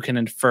that, you can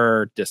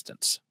infer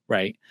distance,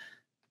 right?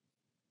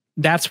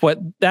 That's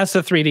the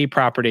 3D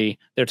property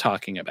they're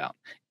talking about.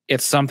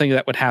 It's something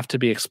that would have to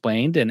be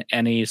explained in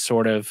any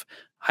sort of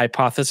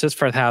hypothesis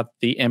for how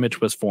the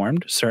image was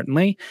formed.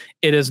 Certainly,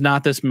 it is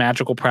not this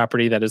magical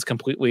property that is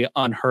completely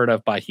unheard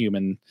of by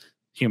humans.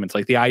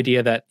 Like the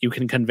idea that you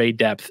can convey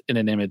depth in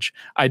an image,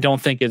 I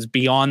don't think is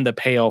beyond the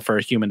pale for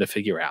a human to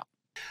figure out.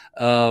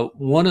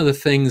 One of the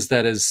things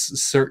that is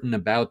certain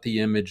about the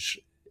image,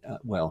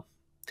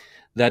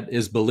 that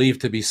is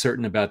believed to be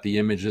certain about the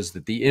image, is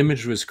that the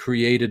image was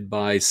created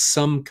by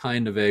some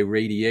kind of a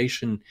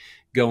radiation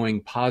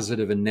going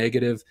positive and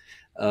negative,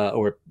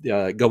 or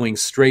going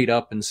straight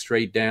up and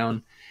straight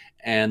down.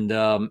 And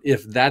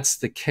if that's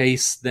the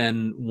case,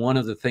 then one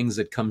of the things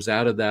that comes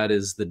out of that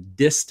is the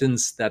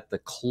distance that the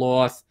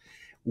cloth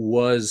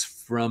was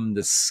from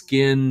the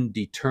skin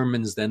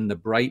determines then the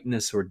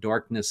brightness or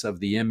darkness of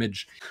the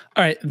image.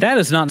 All right, that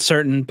is not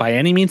certain by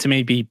any means. It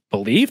may be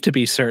believed to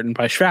be certain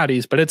by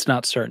Shroudies, but it's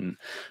not certain.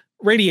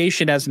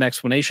 Radiation as an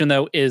explanation,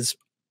 though, is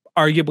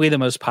arguably the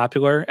most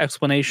popular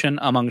explanation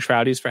among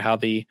Shroudies for how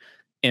the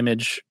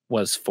image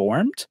was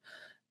formed.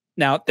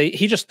 Now,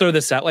 he just threw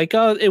this out like,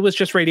 oh, it was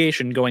just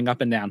radiation going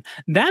up and down.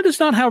 That is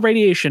not how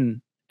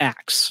radiation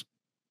acts.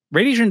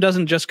 Radiation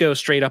doesn't just go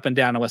straight up and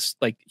down unless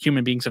like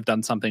human beings have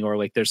done something or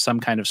like there's some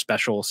kind of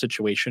special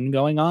situation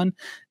going on.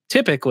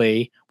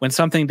 Typically, when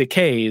something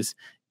decays,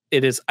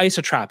 it is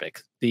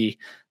isotropic. The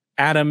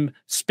atom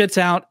spits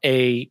out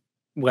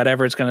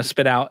whatever it's going to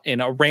spit out in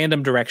a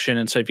random direction.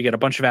 And so if you get a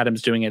bunch of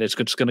atoms doing it, it's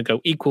just going to go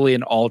equally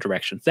in all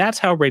directions. That's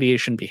how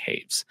radiation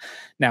behaves.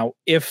 Now,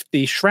 if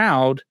the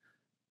shroud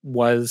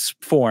was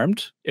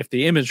formed, if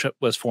the image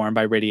was formed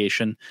by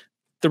radiation,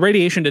 the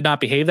radiation did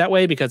not behave that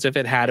way, because if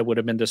it had, it would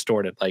have been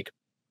distorted. Like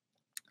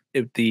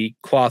if the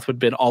cloth would have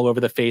been all over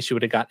the face, you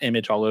would have got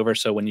image all over.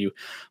 So when you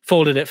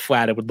folded it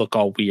flat, it would look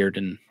all weird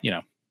and,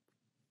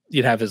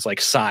 you'd have his like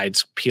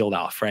sides peeled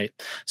off, right?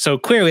 So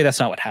clearly that's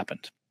not what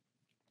happened.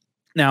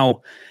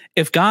 Now,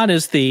 if God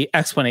is the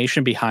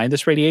explanation behind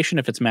this radiation,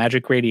 if it's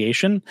magic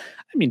radiation,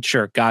 I mean,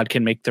 sure, God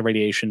can make the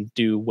radiation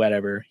do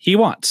whatever he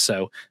wants.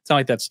 So it's not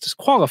like that's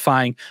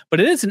disqualifying, but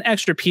it is an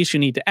extra piece you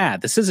need to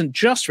add. This isn't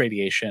just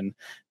radiation.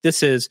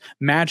 This is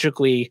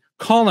magically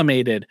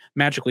collimated,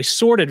 magically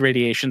sorted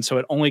radiation. So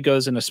it only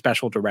goes in a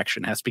special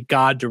direction. It has to be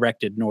God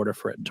directed in order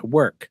for it to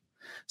work.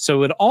 So it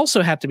would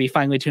also have to be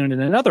finely tuned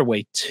in another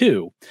way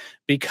too,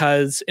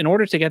 because in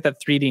order to get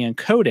that 3D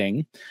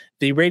encoding,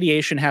 the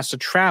radiation has to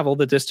travel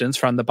the distance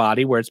from the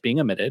body where it's being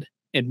emitted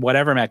in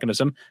whatever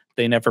mechanism.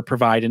 They never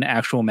provide an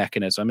actual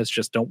mechanism. It's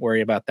just, don't worry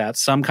about that.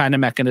 Some kind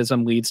of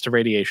mechanism leads to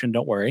radiation.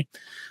 Don't worry.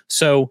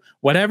 So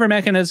whatever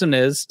mechanism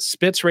is,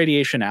 spits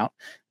radiation out.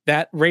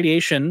 That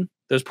radiation,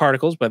 those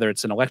particles, whether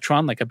it's an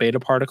electron like a beta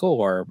particle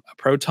or a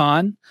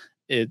proton,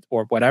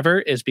 or whatever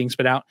is being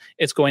spit out,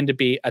 it's going to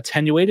be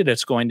attenuated.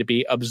 It's going to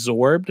be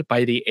absorbed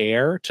by the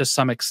air to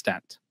some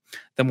extent.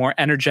 The more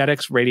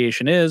energetic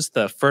radiation is,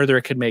 the further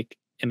it could make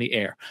in the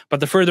air. But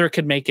the further it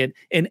could make it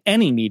in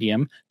any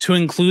medium, to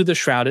include the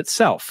shroud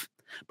itself.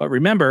 But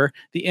remember,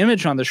 the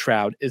image on the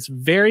shroud is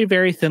very,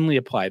 very thinly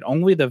applied.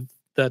 Only the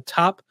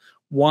top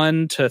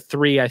 1 to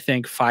 3, I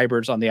think,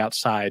 fibers on the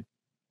outside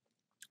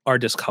are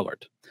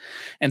discolored.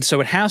 And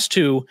so it has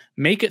to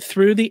make it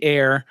through the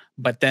air,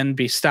 but then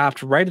be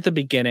stopped right at the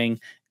beginning.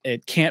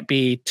 It can't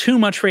be too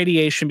much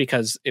radiation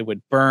because it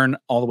would burn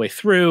all the way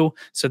through.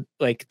 So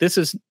like this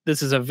is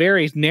a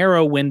very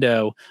narrow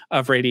window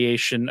of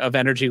radiation, of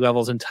energy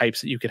levels and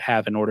types that you could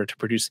have in order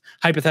to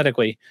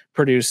hypothetically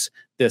produce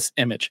this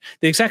image.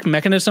 The exact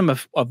mechanism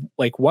of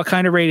like what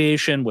kind of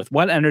radiation with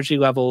what energy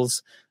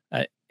levels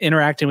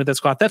interacting with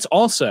this cloth, that's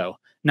also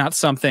not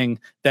something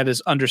that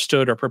is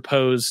understood or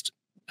proposed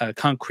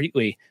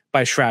concretely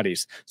by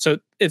Shroudies. So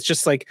it's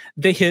just like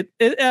they hit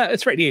it,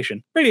 it's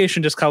radiation.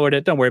 Radiation just colored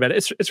it. Don't worry about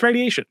it. It's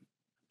radiation.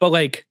 But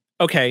like,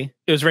 okay,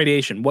 it was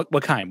radiation.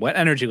 What kind? What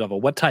energy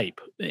level? What type?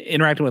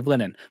 Interacting with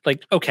linen.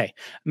 Like, okay,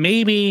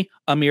 maybe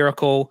a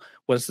miracle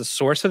was the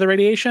source of the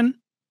radiation,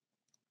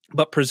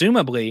 but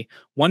presumably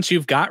once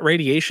you've got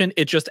radiation,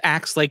 it just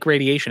acts like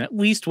radiation, at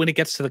least when it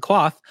gets to the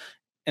cloth.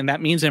 And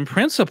that means in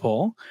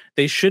principle,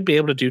 they should be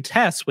able to do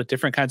tests with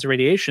different kinds of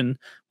radiation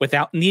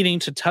without needing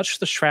to touch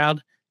the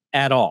shroud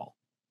at all,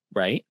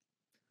 right?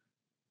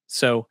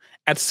 So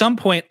at some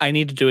point, I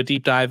need to do a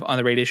deep dive on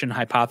the radiation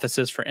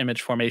hypothesis for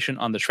image formation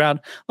on the shroud.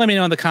 Let me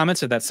know in the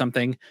comments if that's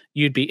something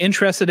you'd be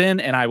interested in,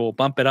 and I will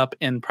bump it up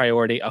in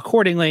priority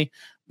accordingly.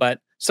 But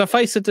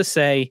suffice it to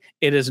say,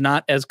 it is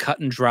not as cut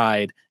and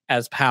dried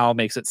as Powell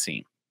makes it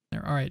seem.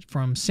 All right,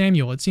 from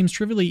Samuel, it seems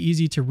trivially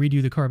easy to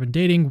redo the carbon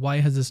dating. Why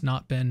has this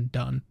not been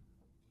done?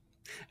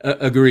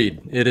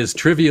 Agreed. It is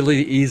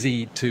trivially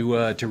easy to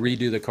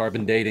redo the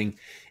carbon dating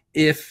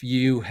if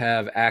you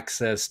have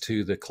access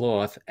to the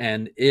cloth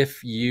and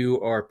if you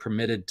are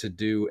permitted to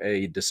do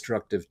a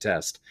destructive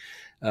test.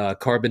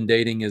 Carbon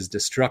dating is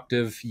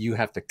destructive. You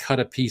have to cut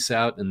a piece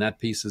out, and that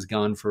piece is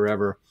gone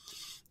forever.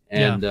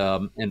 And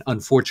and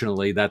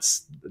unfortunately,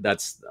 that's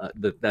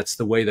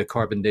the way the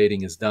carbon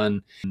dating is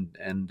done.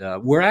 And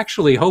we're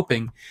actually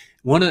hoping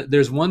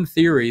there's one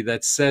theory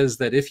that says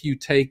that if you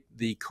take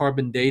the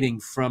carbon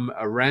dating from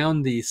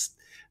around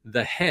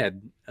the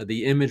head,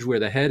 the image where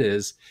the head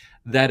is,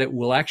 that it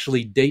will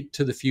actually date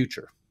to the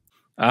future.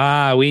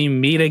 Ah, we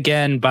meet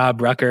again, Bob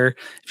Rucker.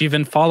 If you've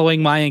been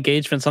following my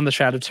engagements on the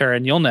Shroud of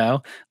Turin, you'll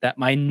know that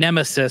my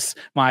nemesis,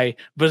 my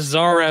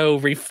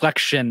bizarro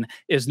reflection,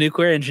 is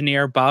nuclear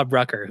engineer Bob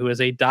Rucker, who is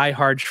a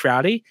diehard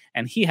Shroudie,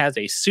 and he has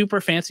a super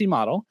fancy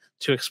model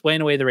to explain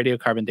away the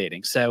radiocarbon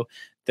dating. So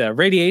the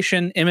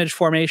radiation image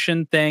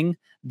formation thing,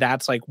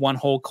 that's like one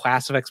whole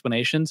class of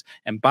explanations.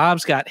 And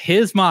Bob's got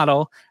his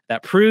model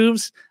that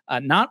proves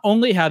not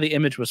only how the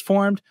image was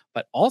formed,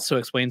 but also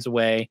explains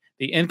away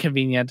the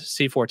inconvenient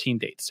C14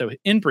 date. So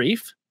in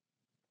brief,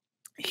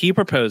 he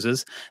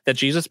proposes that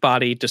Jesus'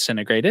 body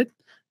disintegrated.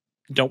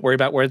 Don't worry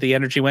about where the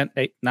energy went.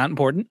 Hey, not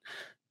important.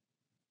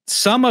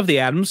 Some of the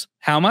atoms,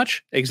 how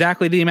much?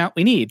 Exactly the amount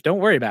we need. Don't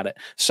worry about it.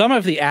 Some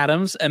of the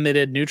atoms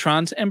emitted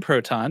neutrons and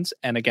protons.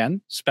 And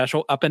again,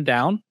 special up and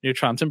down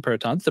neutrons and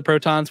protons. The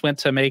protons went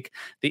to make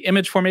the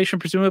image formation,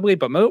 presumably,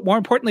 but more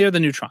importantly are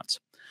the neutrons.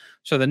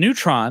 So the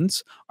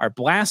neutrons are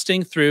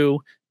blasting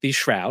through the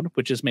shroud,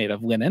 which is made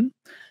of linen.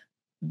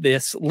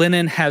 This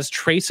linen has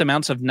trace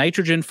amounts of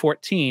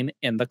nitrogen-14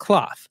 in the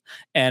cloth.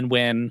 And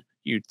when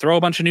you throw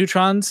a bunch of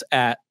neutrons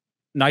at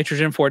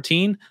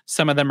nitrogen-14,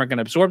 some of them are going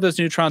to absorb those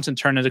neutrons and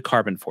turn into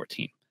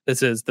carbon-14.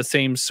 This is the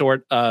same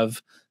sort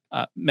of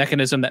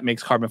mechanism that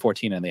makes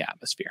carbon-14 in the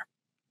atmosphere.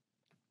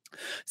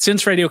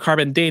 Since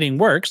radiocarbon dating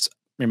works,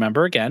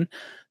 remember again,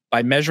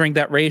 by measuring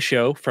that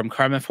ratio from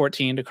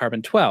carbon-14 to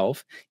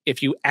carbon-12,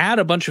 if you add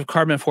a bunch of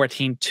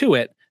carbon-14 to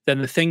it, then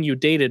the thing you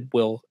dated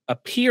will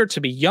appear to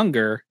be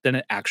younger than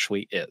it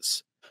actually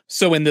is.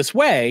 So in this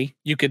way,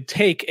 you could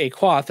take a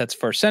cloth that's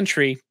first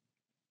century,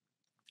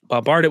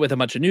 bombard it with a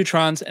bunch of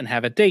neutrons, and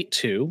have it date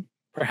to,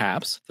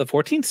 perhaps, the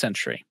 14th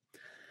century.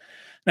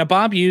 Now,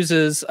 Bob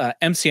uses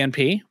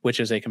MCNP,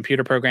 which is a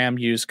computer program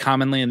used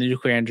commonly in the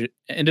nuclear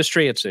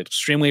industry. It's an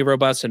extremely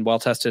robust and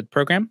well-tested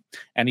program,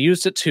 and he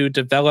used it to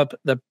develop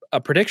a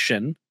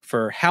prediction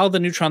for how the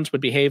neutrons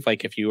would behave,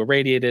 like if you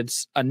irradiated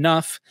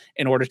enough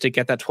in order to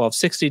get that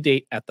 1260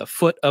 date at the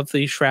foot of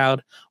the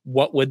shroud,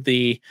 what would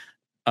the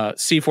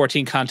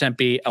C14 content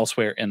be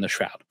elsewhere in the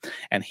shroud.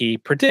 And he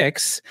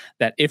predicts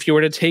that if you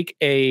were to take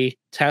a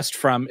test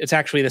from, it's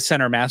actually the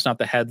center mass, not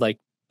the head, like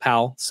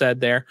Pal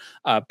said there.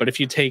 But if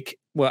you take,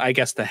 well, I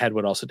guess the head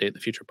would also date the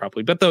future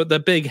probably. But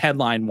the big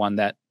headline one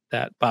that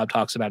Bob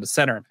talks about is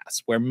center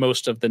mass, where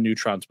most of the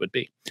neutrons would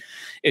be.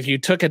 If you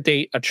took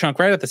a chunk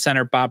right at the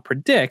center, Bob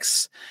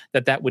predicts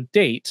that would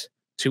date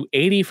to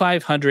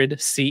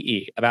 8500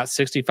 CE, about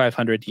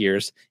 6500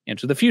 years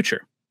into the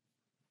future.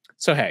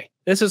 So, hey,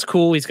 this is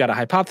cool. He's got a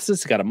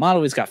hypothesis, he's got a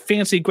model, he's got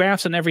fancy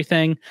graphs and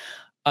everything.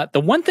 The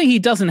one thing he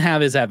doesn't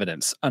have is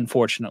evidence,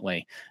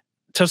 unfortunately.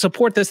 To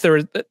support this,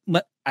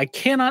 I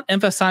cannot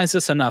emphasize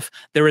this enough.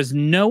 There is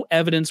no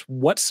evidence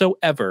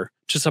whatsoever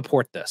to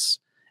support this.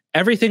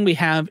 Everything we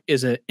have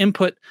is an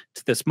input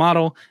to this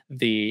model.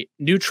 The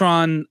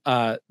neutron,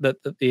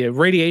 the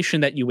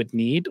radiation that you would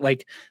need,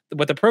 like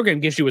what the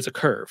program gives you is a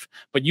curve,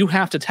 but you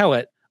have to tell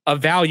it a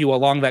value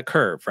along that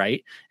curve,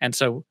 right? And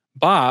so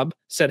Bob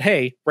said,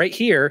 hey, right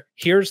here,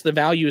 here's the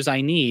values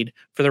I need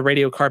for the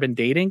radiocarbon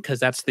dating,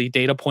 because that's the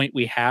data point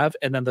we have.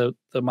 And then the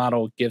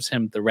model gives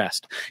him the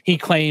rest. He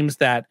claims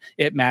that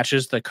it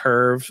matches the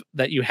curve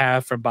that you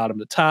have from bottom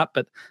to top,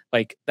 but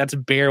like that's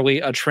barely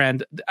a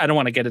trend. I don't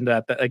want to get into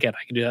that. But again,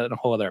 I can do that in a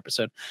whole other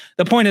episode.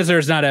 The point is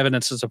there's not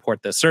evidence to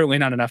support this. Certainly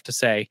not enough to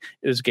say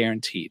it is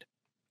guaranteed.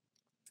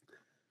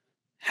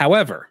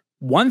 However,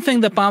 one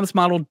thing that Bob's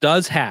model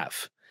does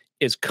have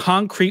is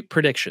concrete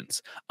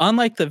predictions.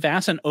 Unlike the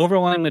vast and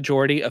overwhelming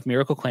majority of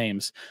miracle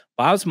claims,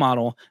 Bob's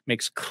model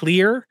makes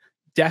clear,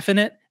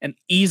 definite, and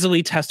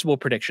easily testable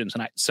predictions.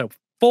 And so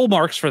full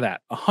marks for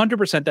that.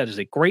 100%, that is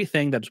a great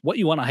thing. That is what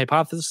you want a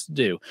hypothesis to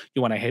do.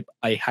 You want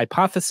a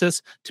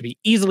hypothesis to be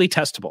easily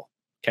testable,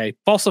 okay,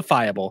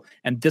 falsifiable,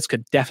 and this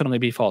could definitely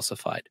be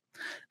falsified.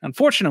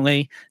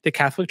 Unfortunately, the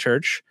Catholic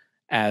Church,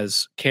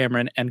 as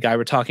Cameron and Guy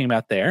were talking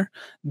about there,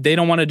 they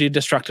don't want to do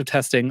destructive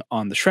testing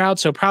on the shroud,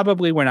 so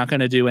probably we're not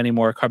going to do any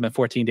more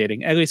carbon-14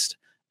 dating, at least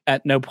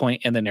at no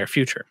point in the near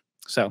future.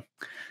 So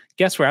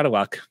guess we're out of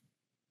luck.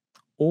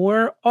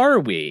 Or are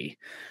we?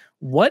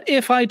 What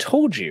if I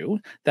told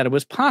you that it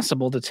was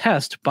possible to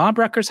test Bob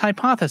Rucker's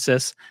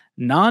hypothesis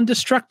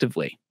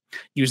non-destructively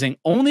using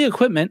only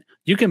equipment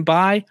you can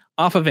buy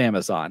off of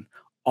Amazon?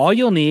 All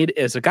you'll need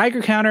is a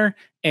Geiger counter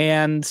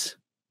and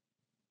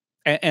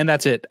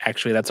that's it.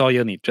 Actually, that's all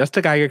you'll need. Just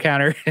a Geiger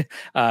counter,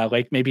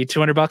 like maybe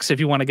 $200 if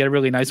you want to get a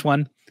really nice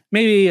one.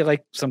 Maybe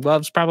like some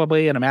gloves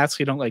probably and a mask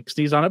so you don't like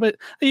sneeze on it, but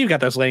you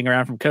got those laying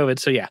around from COVID.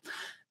 So yeah,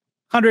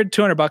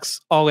 $200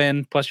 all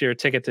in plus your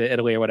ticket to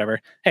Italy or whatever.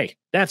 Hey,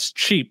 that's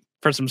cheap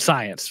for some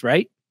science,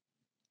 right?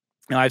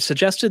 Now I've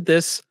suggested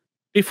this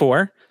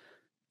before,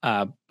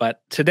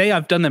 but today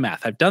I've done the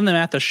math. I've done the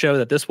math to show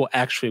that this will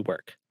actually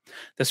work.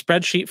 The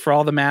spreadsheet for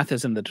all the math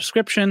is in the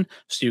description,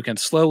 so you can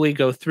slowly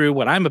go through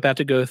what I'm about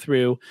to go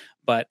through.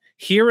 But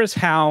here is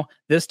how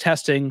this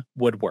testing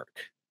would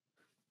work.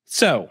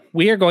 So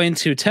we are going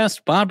to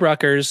test Bob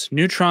Rucker's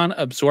neutron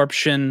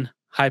absorption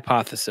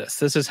hypothesis.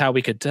 This is how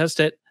we could test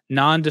it.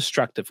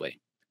 non-destructively.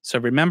 So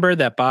remember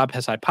that Bob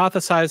has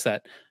hypothesized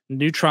that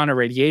neutron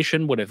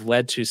irradiation would have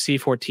led to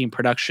C14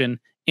 production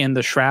in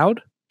the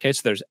shroud. Okay,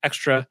 so there's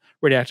extra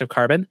radioactive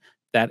carbon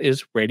that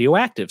is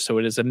radioactive. So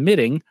it is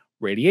emitting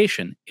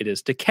radiation. It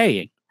is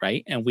decaying,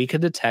 right? And we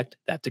can detect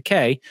that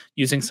decay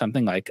using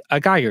something like a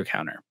Geiger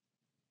counter.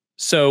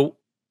 So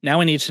now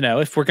we need to know,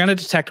 if we're going to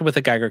detect it with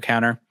a Geiger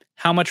counter,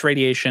 how much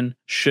radiation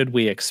should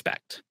we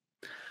expect?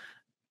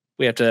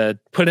 We have to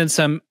put in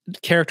some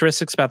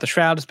characteristics about the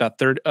shroud. It's about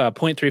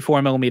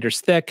 0.34 millimeters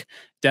thick.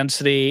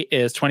 Density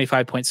is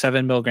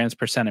 25.7 milligrams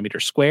per centimeter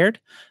squared.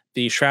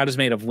 The shroud is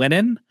made of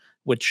linen,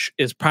 which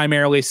is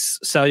primarily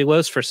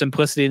cellulose. For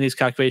simplicity in these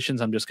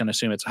calculations, I'm just going to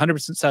assume it's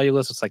 100%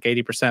 cellulose. It's like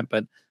 80%,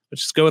 but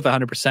let's just go with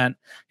 100%.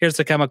 Here's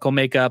the chemical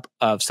makeup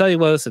of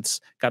cellulose. It's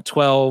got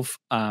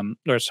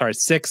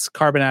 6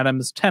 carbon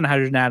atoms, 10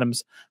 hydrogen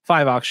atoms,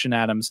 5 oxygen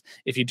atoms.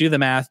 If you do the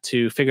math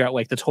to figure out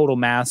like the total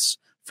mass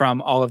from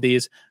all of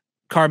these,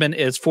 carbon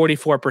is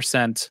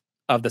 44%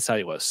 of the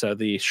cellulose. So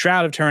the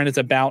Shroud of Turin is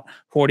about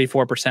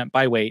 44%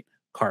 by weight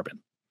carbon.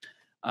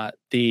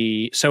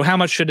 So how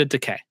much should it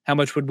decay? How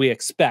much would we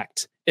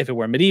expect if it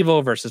were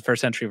medieval versus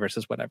first century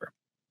versus whatever?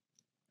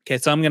 Okay,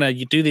 so I'm going to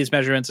do these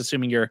measurements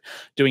assuming you're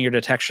doing your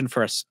detection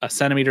for a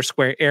centimeter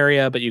square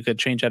area, but you could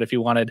change that if you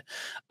wanted.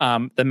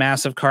 The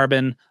mass of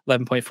carbon,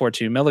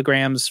 11.42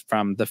 milligrams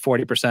from the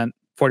 40%.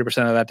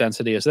 40% of that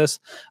density is this.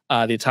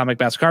 The atomic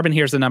mass of carbon,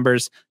 here's the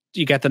numbers.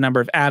 You get the number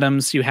of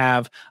atoms you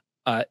have.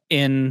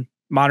 In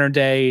modern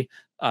day,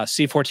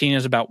 C14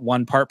 is about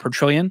 1 part per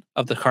trillion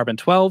of the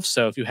carbon-12.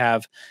 So if you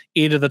have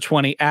e to the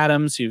 20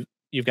 atoms,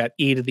 you've got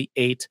e to the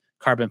 8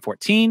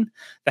 carbon-14.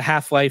 The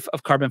half-life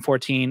of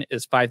carbon-14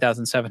 is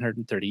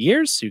 5,730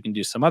 years. So you can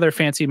do some other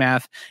fancy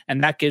math,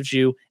 and that gives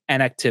you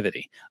an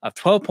activity of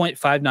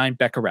 12.59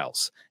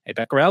 becquerels. A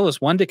becquerel is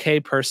 1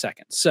 decay per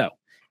second. So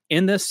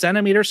in this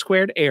centimeter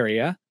squared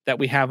area that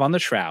we have on the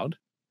shroud,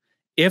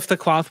 if the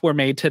cloth were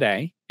made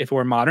today, if it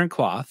were modern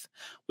cloth,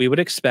 we would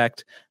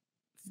expect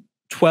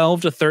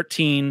 12 to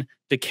 13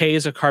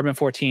 decays of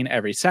carbon-14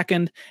 every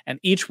second, and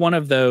each one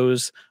of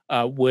those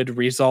would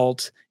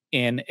result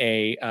in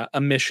a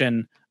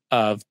emission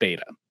of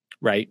beta,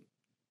 right?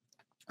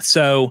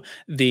 So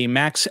the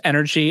max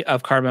energy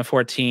of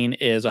carbon-14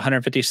 is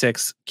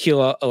 156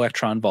 kilo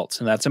electron volts.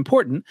 And that's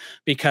important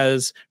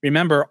because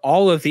remember,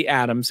 all of the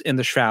atoms in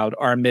the shroud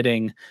are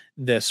emitting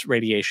this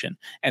radiation.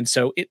 And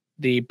so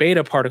the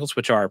beta particles,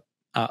 which are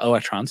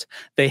electrons,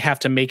 they have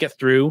to make it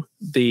through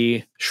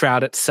the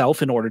shroud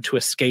itself in order to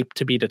escape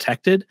to be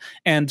detected.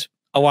 And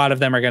a lot of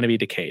them are going to be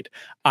decayed.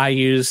 I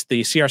use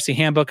the CRC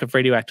Handbook of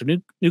Radioactive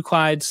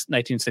Nuclides,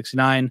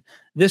 1969.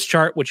 This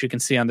chart, which you can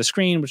see on the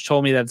screen, which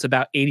told me that it's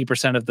about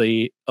 80% of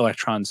the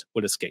electrons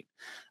would escape.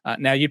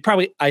 Now,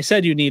 I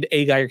said you need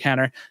a Geiger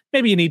counter.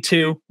 Maybe you need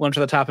 2, one to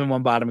the top and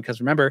one bottom,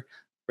 because remember,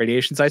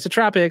 radiation's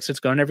isotropic, so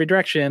it's going every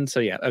direction. So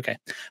yeah, okay.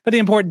 But the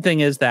important thing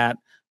is that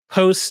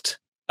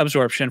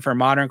post-absorption for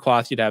modern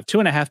cloth, you'd have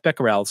 2.5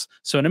 becquerels.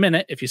 So in a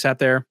minute, if you sat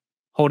there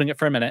holding it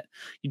for a minute,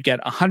 you'd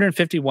get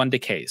 151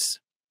 decays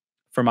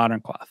for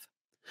modern cloth.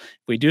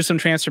 If we do some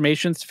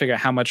transformations to figure out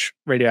how much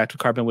radioactive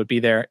carbon would be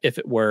there if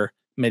it were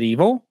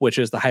medieval, which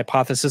is the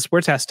hypothesis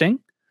we're testing,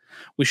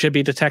 we should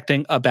be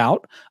detecting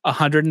about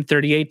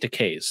 138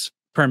 decays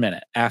per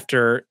minute.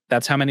 After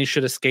that's how many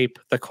should escape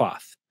the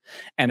cloth.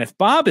 And if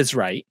Bob is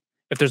right,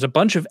 if there's a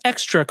bunch of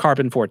extra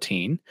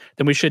carbon-14,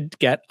 then we should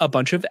get a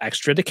bunch of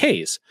extra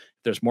decays.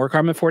 If there's more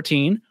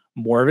carbon-14,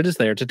 more of it is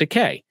there to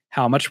decay.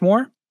 How much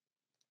more?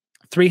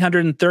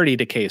 330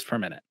 decays per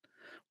minute.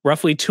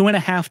 Roughly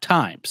 2.5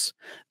 times.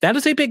 That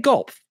is a big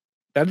gulp.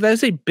 That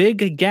is a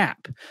big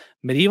gap.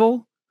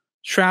 Medieval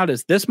shroud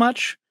is this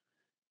much.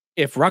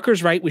 If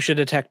Rucker's right, we should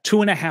detect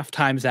 2.5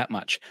 times that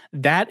much.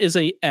 That is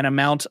an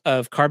amount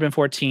of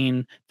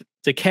carbon-14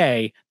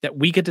 decay that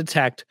we could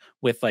detect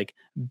with like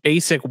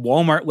basic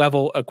Walmart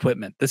level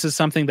equipment. This is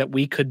something that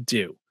we could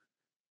do,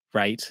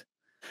 right?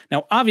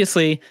 Now,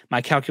 obviously,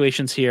 my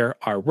calculations here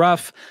are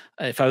rough.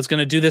 If I was going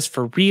to do this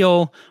for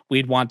real,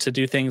 we'd want to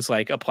do things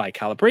like apply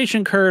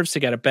calibration curves to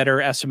get a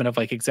better estimate of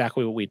like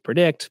exactly what we'd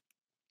predict.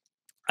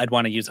 I'd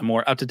want to use a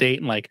more up-to-date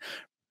and like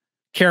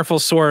careful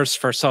source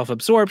for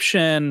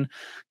self-absorption,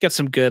 get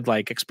some good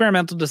like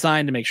experimental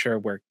design to make sure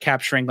we're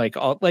capturing like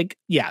all like,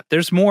 yeah,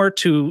 there's more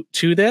to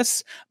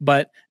this,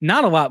 but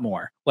not a lot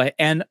more. Like,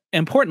 and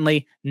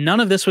importantly,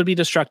 none of this would be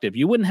destructive.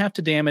 You wouldn't have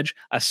to damage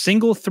a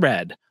single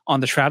thread on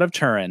the Shroud of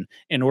Turin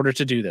in order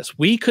to do this.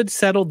 We could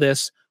settle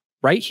this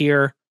right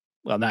here.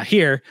 Well, not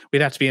here.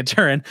 We'd have to be in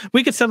Turin.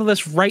 We could settle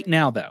this right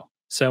now, though.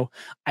 So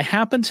I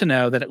happen to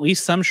know that at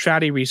least some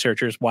Shroudy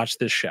researchers watch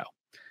this show.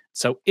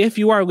 So if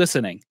you are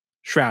listening,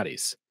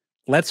 Shroudies,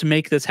 let's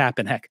make this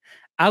happen. Heck,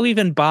 I'll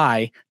even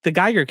buy the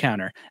Geiger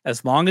counter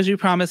as long as you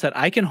promise that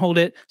I can hold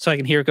it so I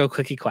can hear it go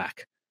clicky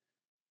clack.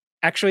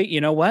 Actually,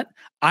 you know what?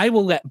 I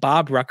will let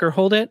Bob Rucker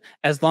hold it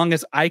as long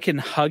as I can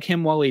hug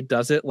him while he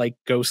does it like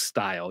ghost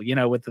style, you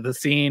know, with the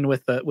scene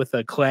with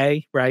the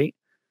clay, right?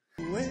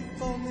 Wait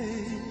for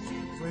me,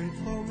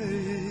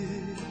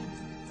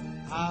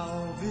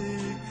 I'll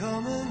be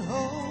coming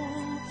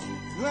home.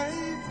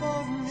 Wait for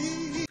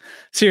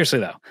Seriously,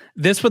 though,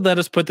 this would let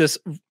us put this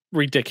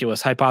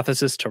ridiculous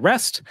hypothesis to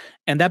rest,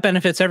 and that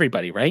benefits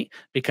everybody, right?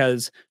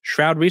 Because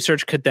Shroud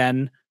research could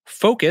then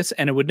focus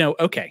and it would know,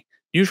 okay,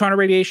 neutron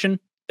irradiation,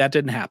 that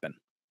didn't happen,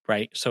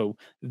 right? So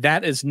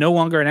that is no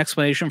longer an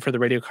explanation for the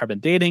radiocarbon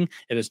dating.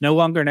 It is no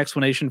longer an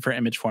explanation for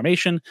image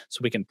formation.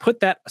 So we can put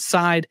that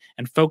aside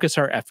and focus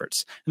our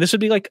efforts. And this would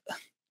be like,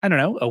 I don't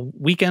know, a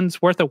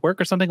weekend's worth of work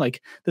or something.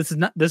 Like this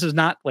is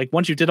not like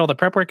once you did all the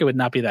prep work, it would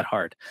not be that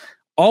hard.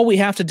 All we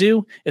have to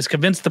do is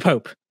convince the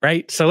Pope,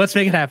 right? So let's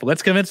make it happen.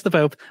 Let's convince the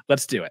Pope.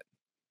 Let's do it.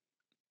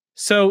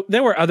 So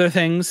there were other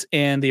things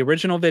in the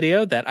original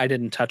video that I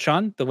didn't touch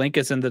on. The link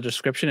is in the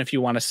description if you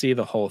want to see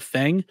the whole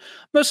thing,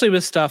 mostly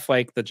with stuff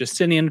like the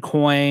Justinian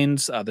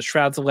coins, the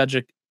Shroud's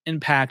alleged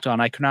impact on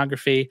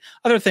iconography,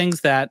 other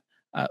things that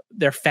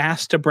they're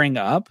fast to bring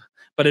up,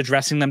 but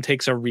addressing them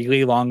takes a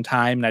really long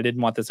time. And I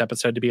didn't want this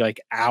episode to be like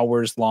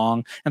hours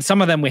long. And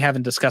some of them we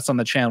haven't discussed on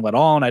the channel at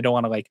all. And I don't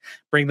want to like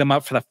bring them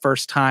up for the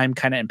first time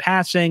kind of in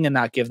passing and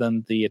not give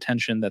them the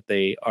attention that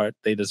they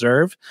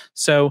deserve.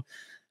 So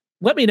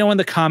let me know in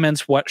the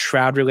comments what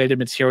Shroud related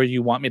material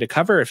you want me to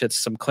cover. If it's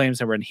some claims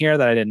that were in here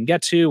that I didn't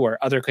get to, or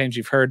other claims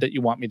you've heard that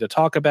you want me to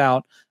talk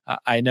about.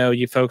 I know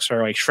you folks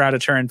are like Shroud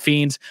of Turin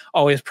fiends,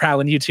 always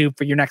prowling YouTube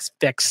for your next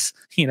fix,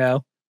 you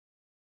know.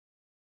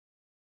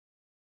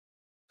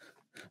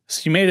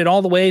 So you made it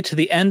all the way to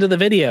the end of the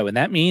video, and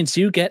that means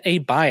you get a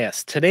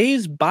bias.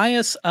 Today's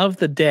bias of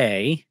the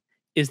day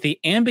is the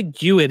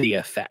ambiguity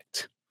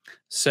effect.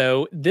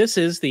 So this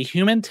is the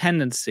human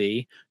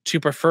tendency to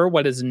prefer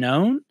what is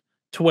known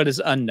to what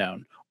is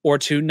unknown, or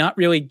to not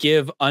really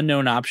give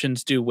unknown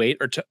options due weight,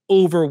 or to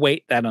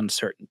overweight that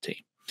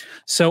uncertainty.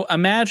 So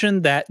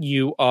imagine that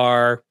you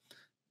are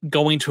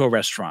going to a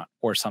restaurant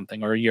or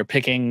something, or you're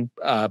picking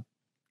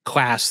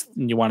class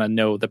and you want to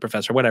know the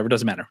professor, whatever,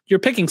 doesn't matter. You're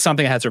picking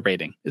something that has a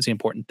rating is the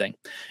important thing.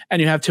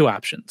 And you have two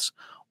options.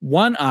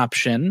 One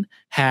option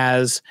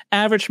has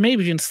average,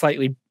 maybe even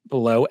slightly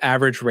below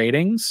average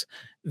ratings.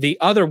 The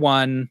other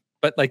one,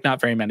 but like not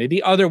very many.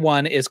 The other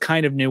one is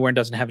kind of newer and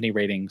doesn't have any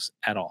ratings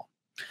at all.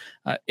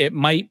 It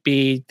might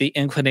be the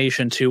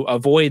inclination to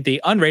avoid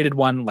the unrated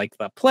one like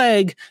the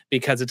plague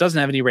because it doesn't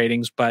have any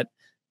ratings, but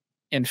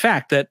in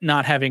fact, that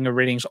not having a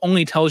ratings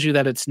only tells you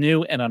that it's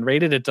new and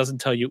unrated. It doesn't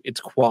tell you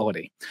its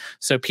quality.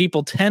 So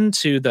people tend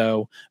to,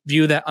 though,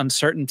 view that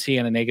uncertainty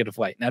in a negative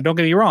light. Now, don't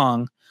get me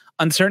wrong.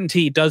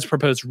 Uncertainty does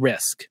propose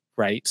risk,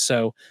 right?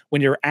 So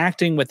when you're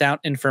acting without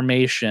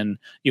information,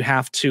 you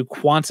have to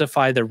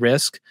quantify the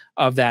risk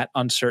of that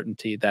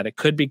uncertainty, that it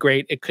could be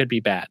great, it could be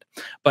bad.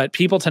 But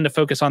people tend to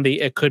focus on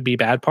the it could be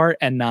bad part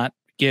and not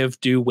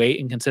give due weight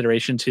and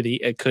consideration to the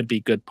it could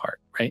be good part,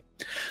 right?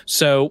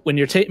 So when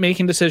you're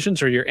making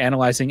decisions or you're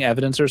analyzing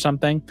evidence or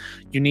something,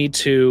 you need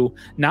to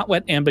not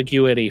let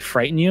ambiguity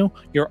frighten you.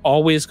 You're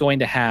always going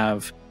to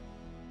have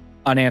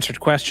unanswered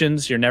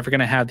questions. You're never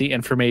going to have the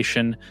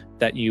information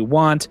that you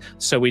want.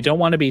 So we don't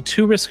want to be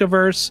too risk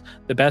averse.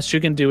 The best you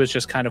can do is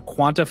just kind of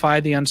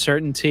quantify the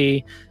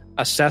uncertainty,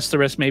 assess the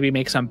risk, maybe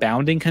make some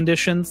bounding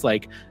conditions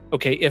like,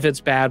 okay, if it's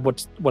bad,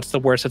 what's the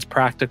worst that's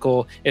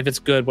practical? If it's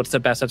good, what's the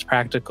best that's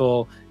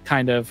practical?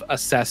 Kind of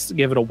assess,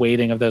 give it a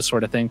weighting of those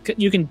sort of things.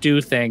 You can do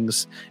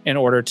things in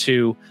order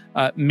to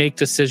make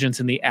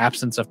decisions in the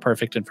absence of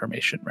perfect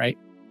information, right?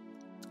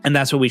 And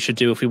that's what we should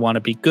do if we want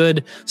to be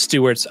good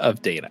stewards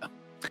of data.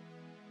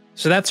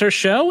 So that's our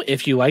show.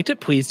 If you liked it,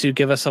 please do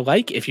give us a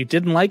like. If you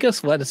didn't like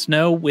us, let us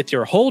know with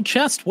your whole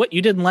chest what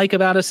you didn't like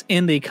about us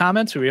in the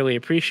comments. We really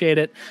appreciate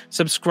it.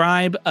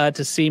 Subscribe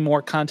to see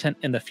more content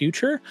in the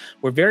future.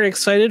 We're very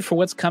excited for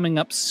what's coming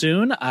up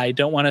soon. I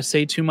don't want to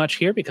say too much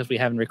here because we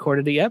haven't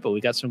recorded it yet, but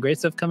we got some great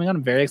stuff coming on.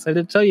 I'm very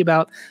excited to tell you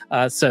about.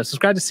 So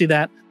subscribe to see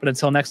that. But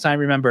until next time,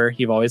 remember,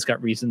 you've always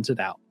got reason to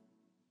doubt.